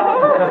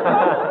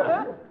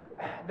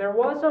 there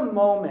was a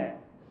moment,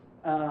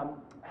 I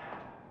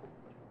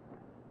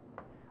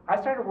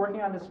started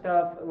working on this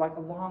stuff like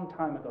a long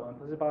time ago,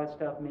 implicit bias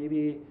stuff,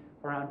 maybe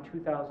around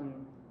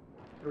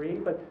 2003,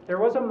 but there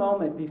was a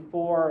moment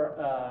before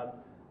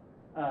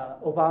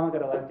Obama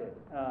got elected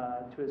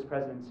to his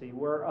presidency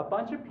where a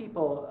bunch of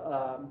people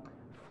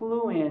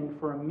flew in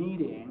for a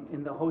meeting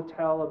in the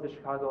hotel of the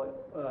Chicago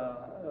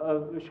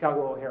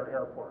O'Hare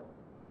Airport.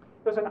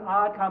 It was an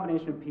odd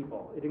combination of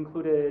people. It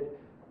included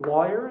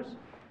lawyers,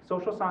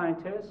 social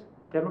scientists,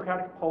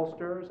 Democratic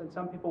pollsters, and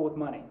some people with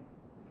money.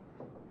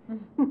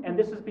 And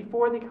this is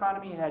before the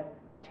economy had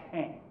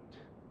tanked,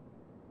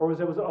 or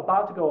it was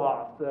about to go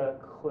off the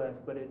cliff,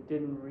 but it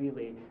didn't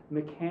really.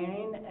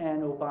 McCain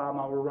and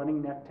Obama were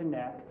running neck to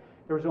neck.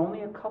 There was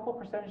only a couple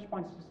percentage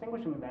points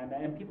distinguishing them,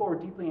 and people were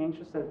deeply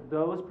anxious that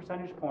those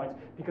percentage points,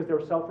 because there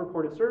were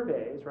self-reported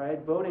surveys,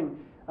 right, voting,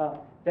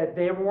 that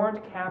they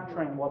weren't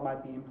capturing what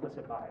might be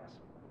implicit bias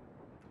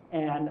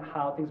and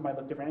how things might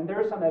look different. And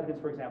there is some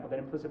evidence, for example, that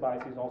implicit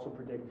biases also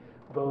predict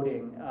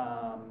voting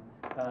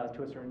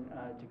to a certain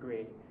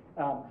degree.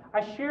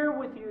 I share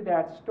with you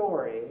that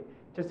story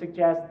to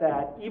suggest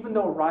that even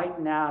though right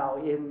now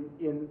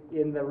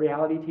in the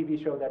reality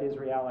TV show that is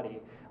reality,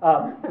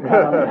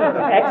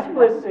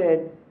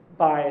 explicit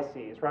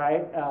biases,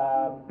 right,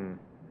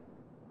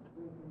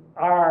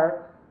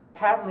 are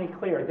patently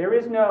clear.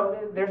 There's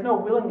no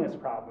willingness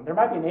problem. There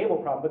might be an able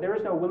problem, but there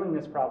is no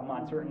willingness problem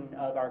on certain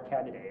of our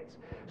candidates.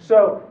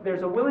 So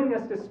there's a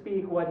willingness to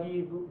speak what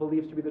he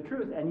believes to be the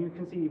truth, and you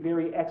can see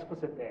very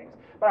explicit things.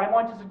 But I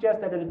want to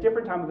suggest that at a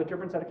different time with a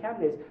different set of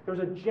candidates, there's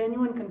a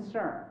genuine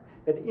concern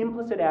that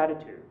implicit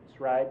attitudes,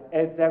 right,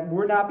 and that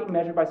were not being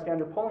measured by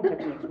standard polling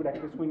techniques would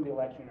actually swing the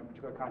election in a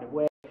particular kind of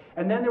way.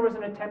 And then there was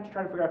an attempt to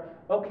try to figure out,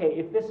 okay,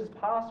 if this is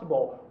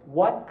possible,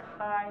 what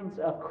kinds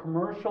of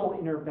commercial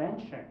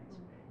interventions,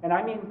 and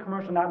I mean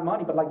commercial, not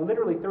money, but like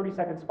literally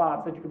 30-second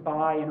spots that you could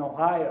buy in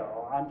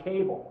Ohio on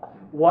cable,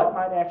 what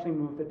might actually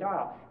move the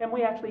dial? And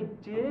we actually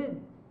did,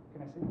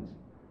 can I say this?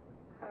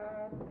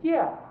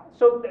 Yeah.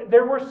 So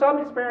there were some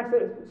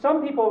experiments,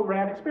 some people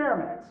ran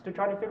experiments to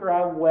try to figure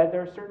out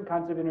whether certain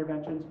kinds of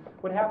interventions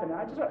would happen.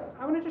 I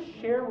want to just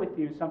share with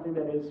you something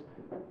that is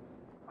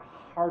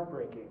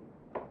heartbreaking.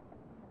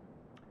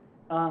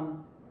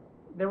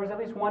 There was at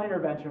least one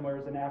intervention where it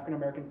was an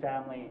African-American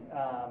family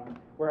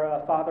where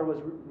a father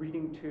was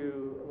reading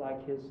to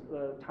like his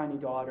tiny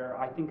daughter,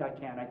 I think I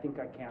can,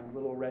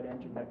 little red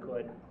engine that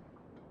could.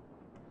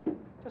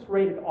 Just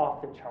rated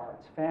off the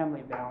charts.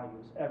 Family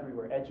values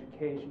everywhere.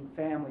 Education,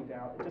 family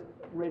values, just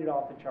rated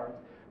off the charts.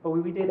 But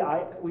we did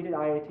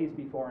IATs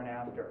before and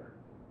after.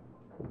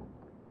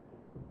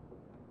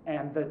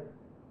 And the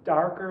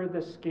darker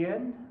the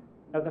skin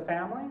of the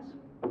families,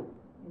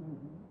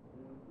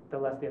 the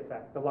less the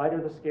effect. The lighter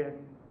the skin,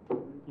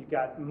 you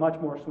got much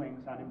more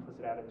swings on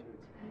implicit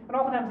attitudes. And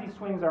oftentimes these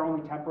swings are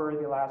only temporary.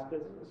 They last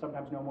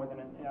sometimes no more than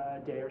a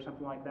day or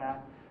something like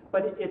that.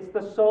 But it's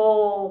the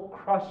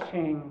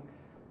soul-crushing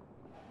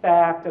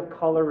fact of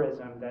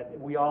colorism that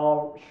we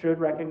all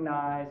should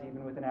recognize,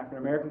 even within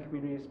African-American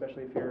communities,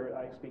 especially if you're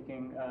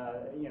speaking,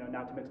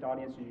 not to mixed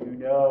audiences. You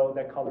know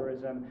that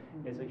colorism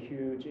is a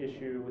huge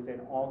issue within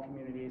all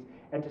communities,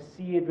 and to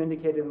see it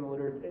vindicated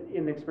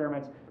in the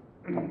experiments,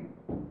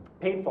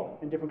 painful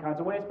in different kinds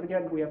of ways. But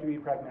again, we have to be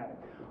pragmatic.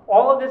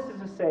 All of this is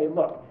to say,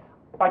 look,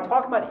 by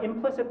talking about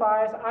implicit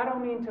bias, I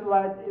don't mean to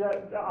let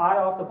the eye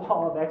off the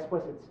ball of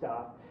explicit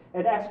stuff.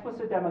 And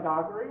explicit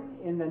demagoguery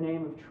in the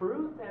name of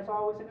truth has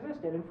always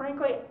existed. And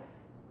frankly,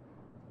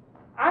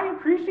 I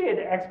appreciate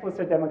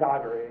explicit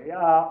demagoguery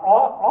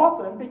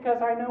often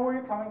because I know where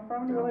you're coming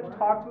from. You're willing to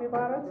talk to me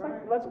about it. It's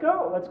like, let's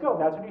go. That's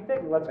what you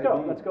think. Let's go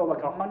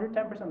like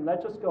 110%.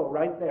 Let's just go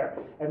right there.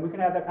 And we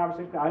can have that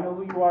conversation. I know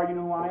who you are, you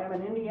know who I am.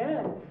 And in the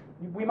end,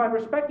 we might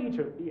respect each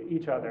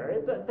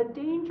other. The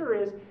danger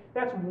is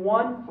that's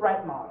one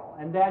threat model,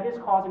 and that is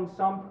causing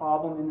some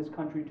problem in this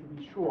country, to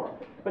be sure.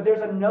 But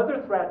there's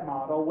another threat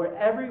model where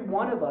every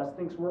one of us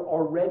thinks we're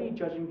already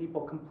judging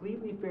people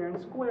completely fair and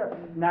square,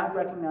 not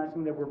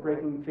recognizing that we're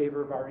breaking in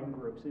favor of our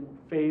in-groups, in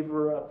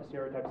favor of the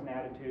stereotypes and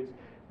attitudes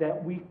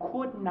that we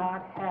could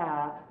not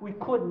have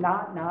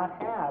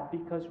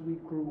because we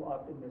grew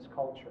up in this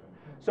culture.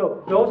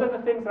 So those are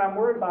the things that I'm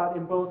worried about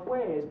in both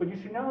ways, but you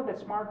should know that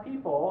smart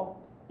people,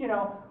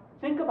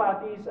 think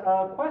about these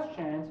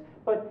questions,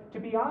 but to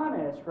be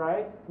honest,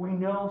 right, we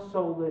know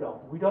so little.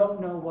 We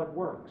don't know what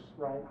works,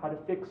 right, how to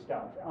fix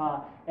stuff.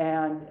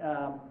 And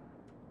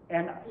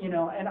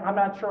I'm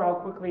not sure how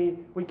quickly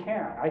we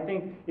can. I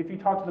think if you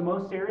talk to the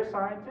most serious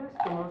scientists,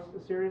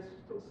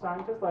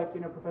 like,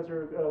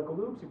 Professor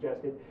Galoob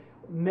suggested,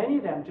 many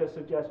of them just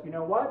suggest, you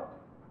know what,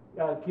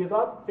 give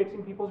up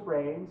fixing people's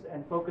brains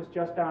and focus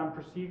just on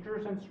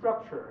procedures and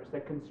structures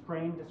that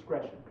constrain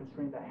discretion,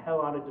 constrain the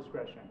hell out of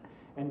discretion.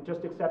 And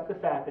just accept the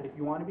fact that if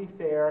you want to be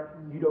fair,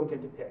 you don't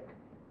get to pick.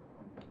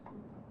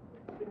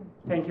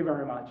 Thank you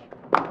very much.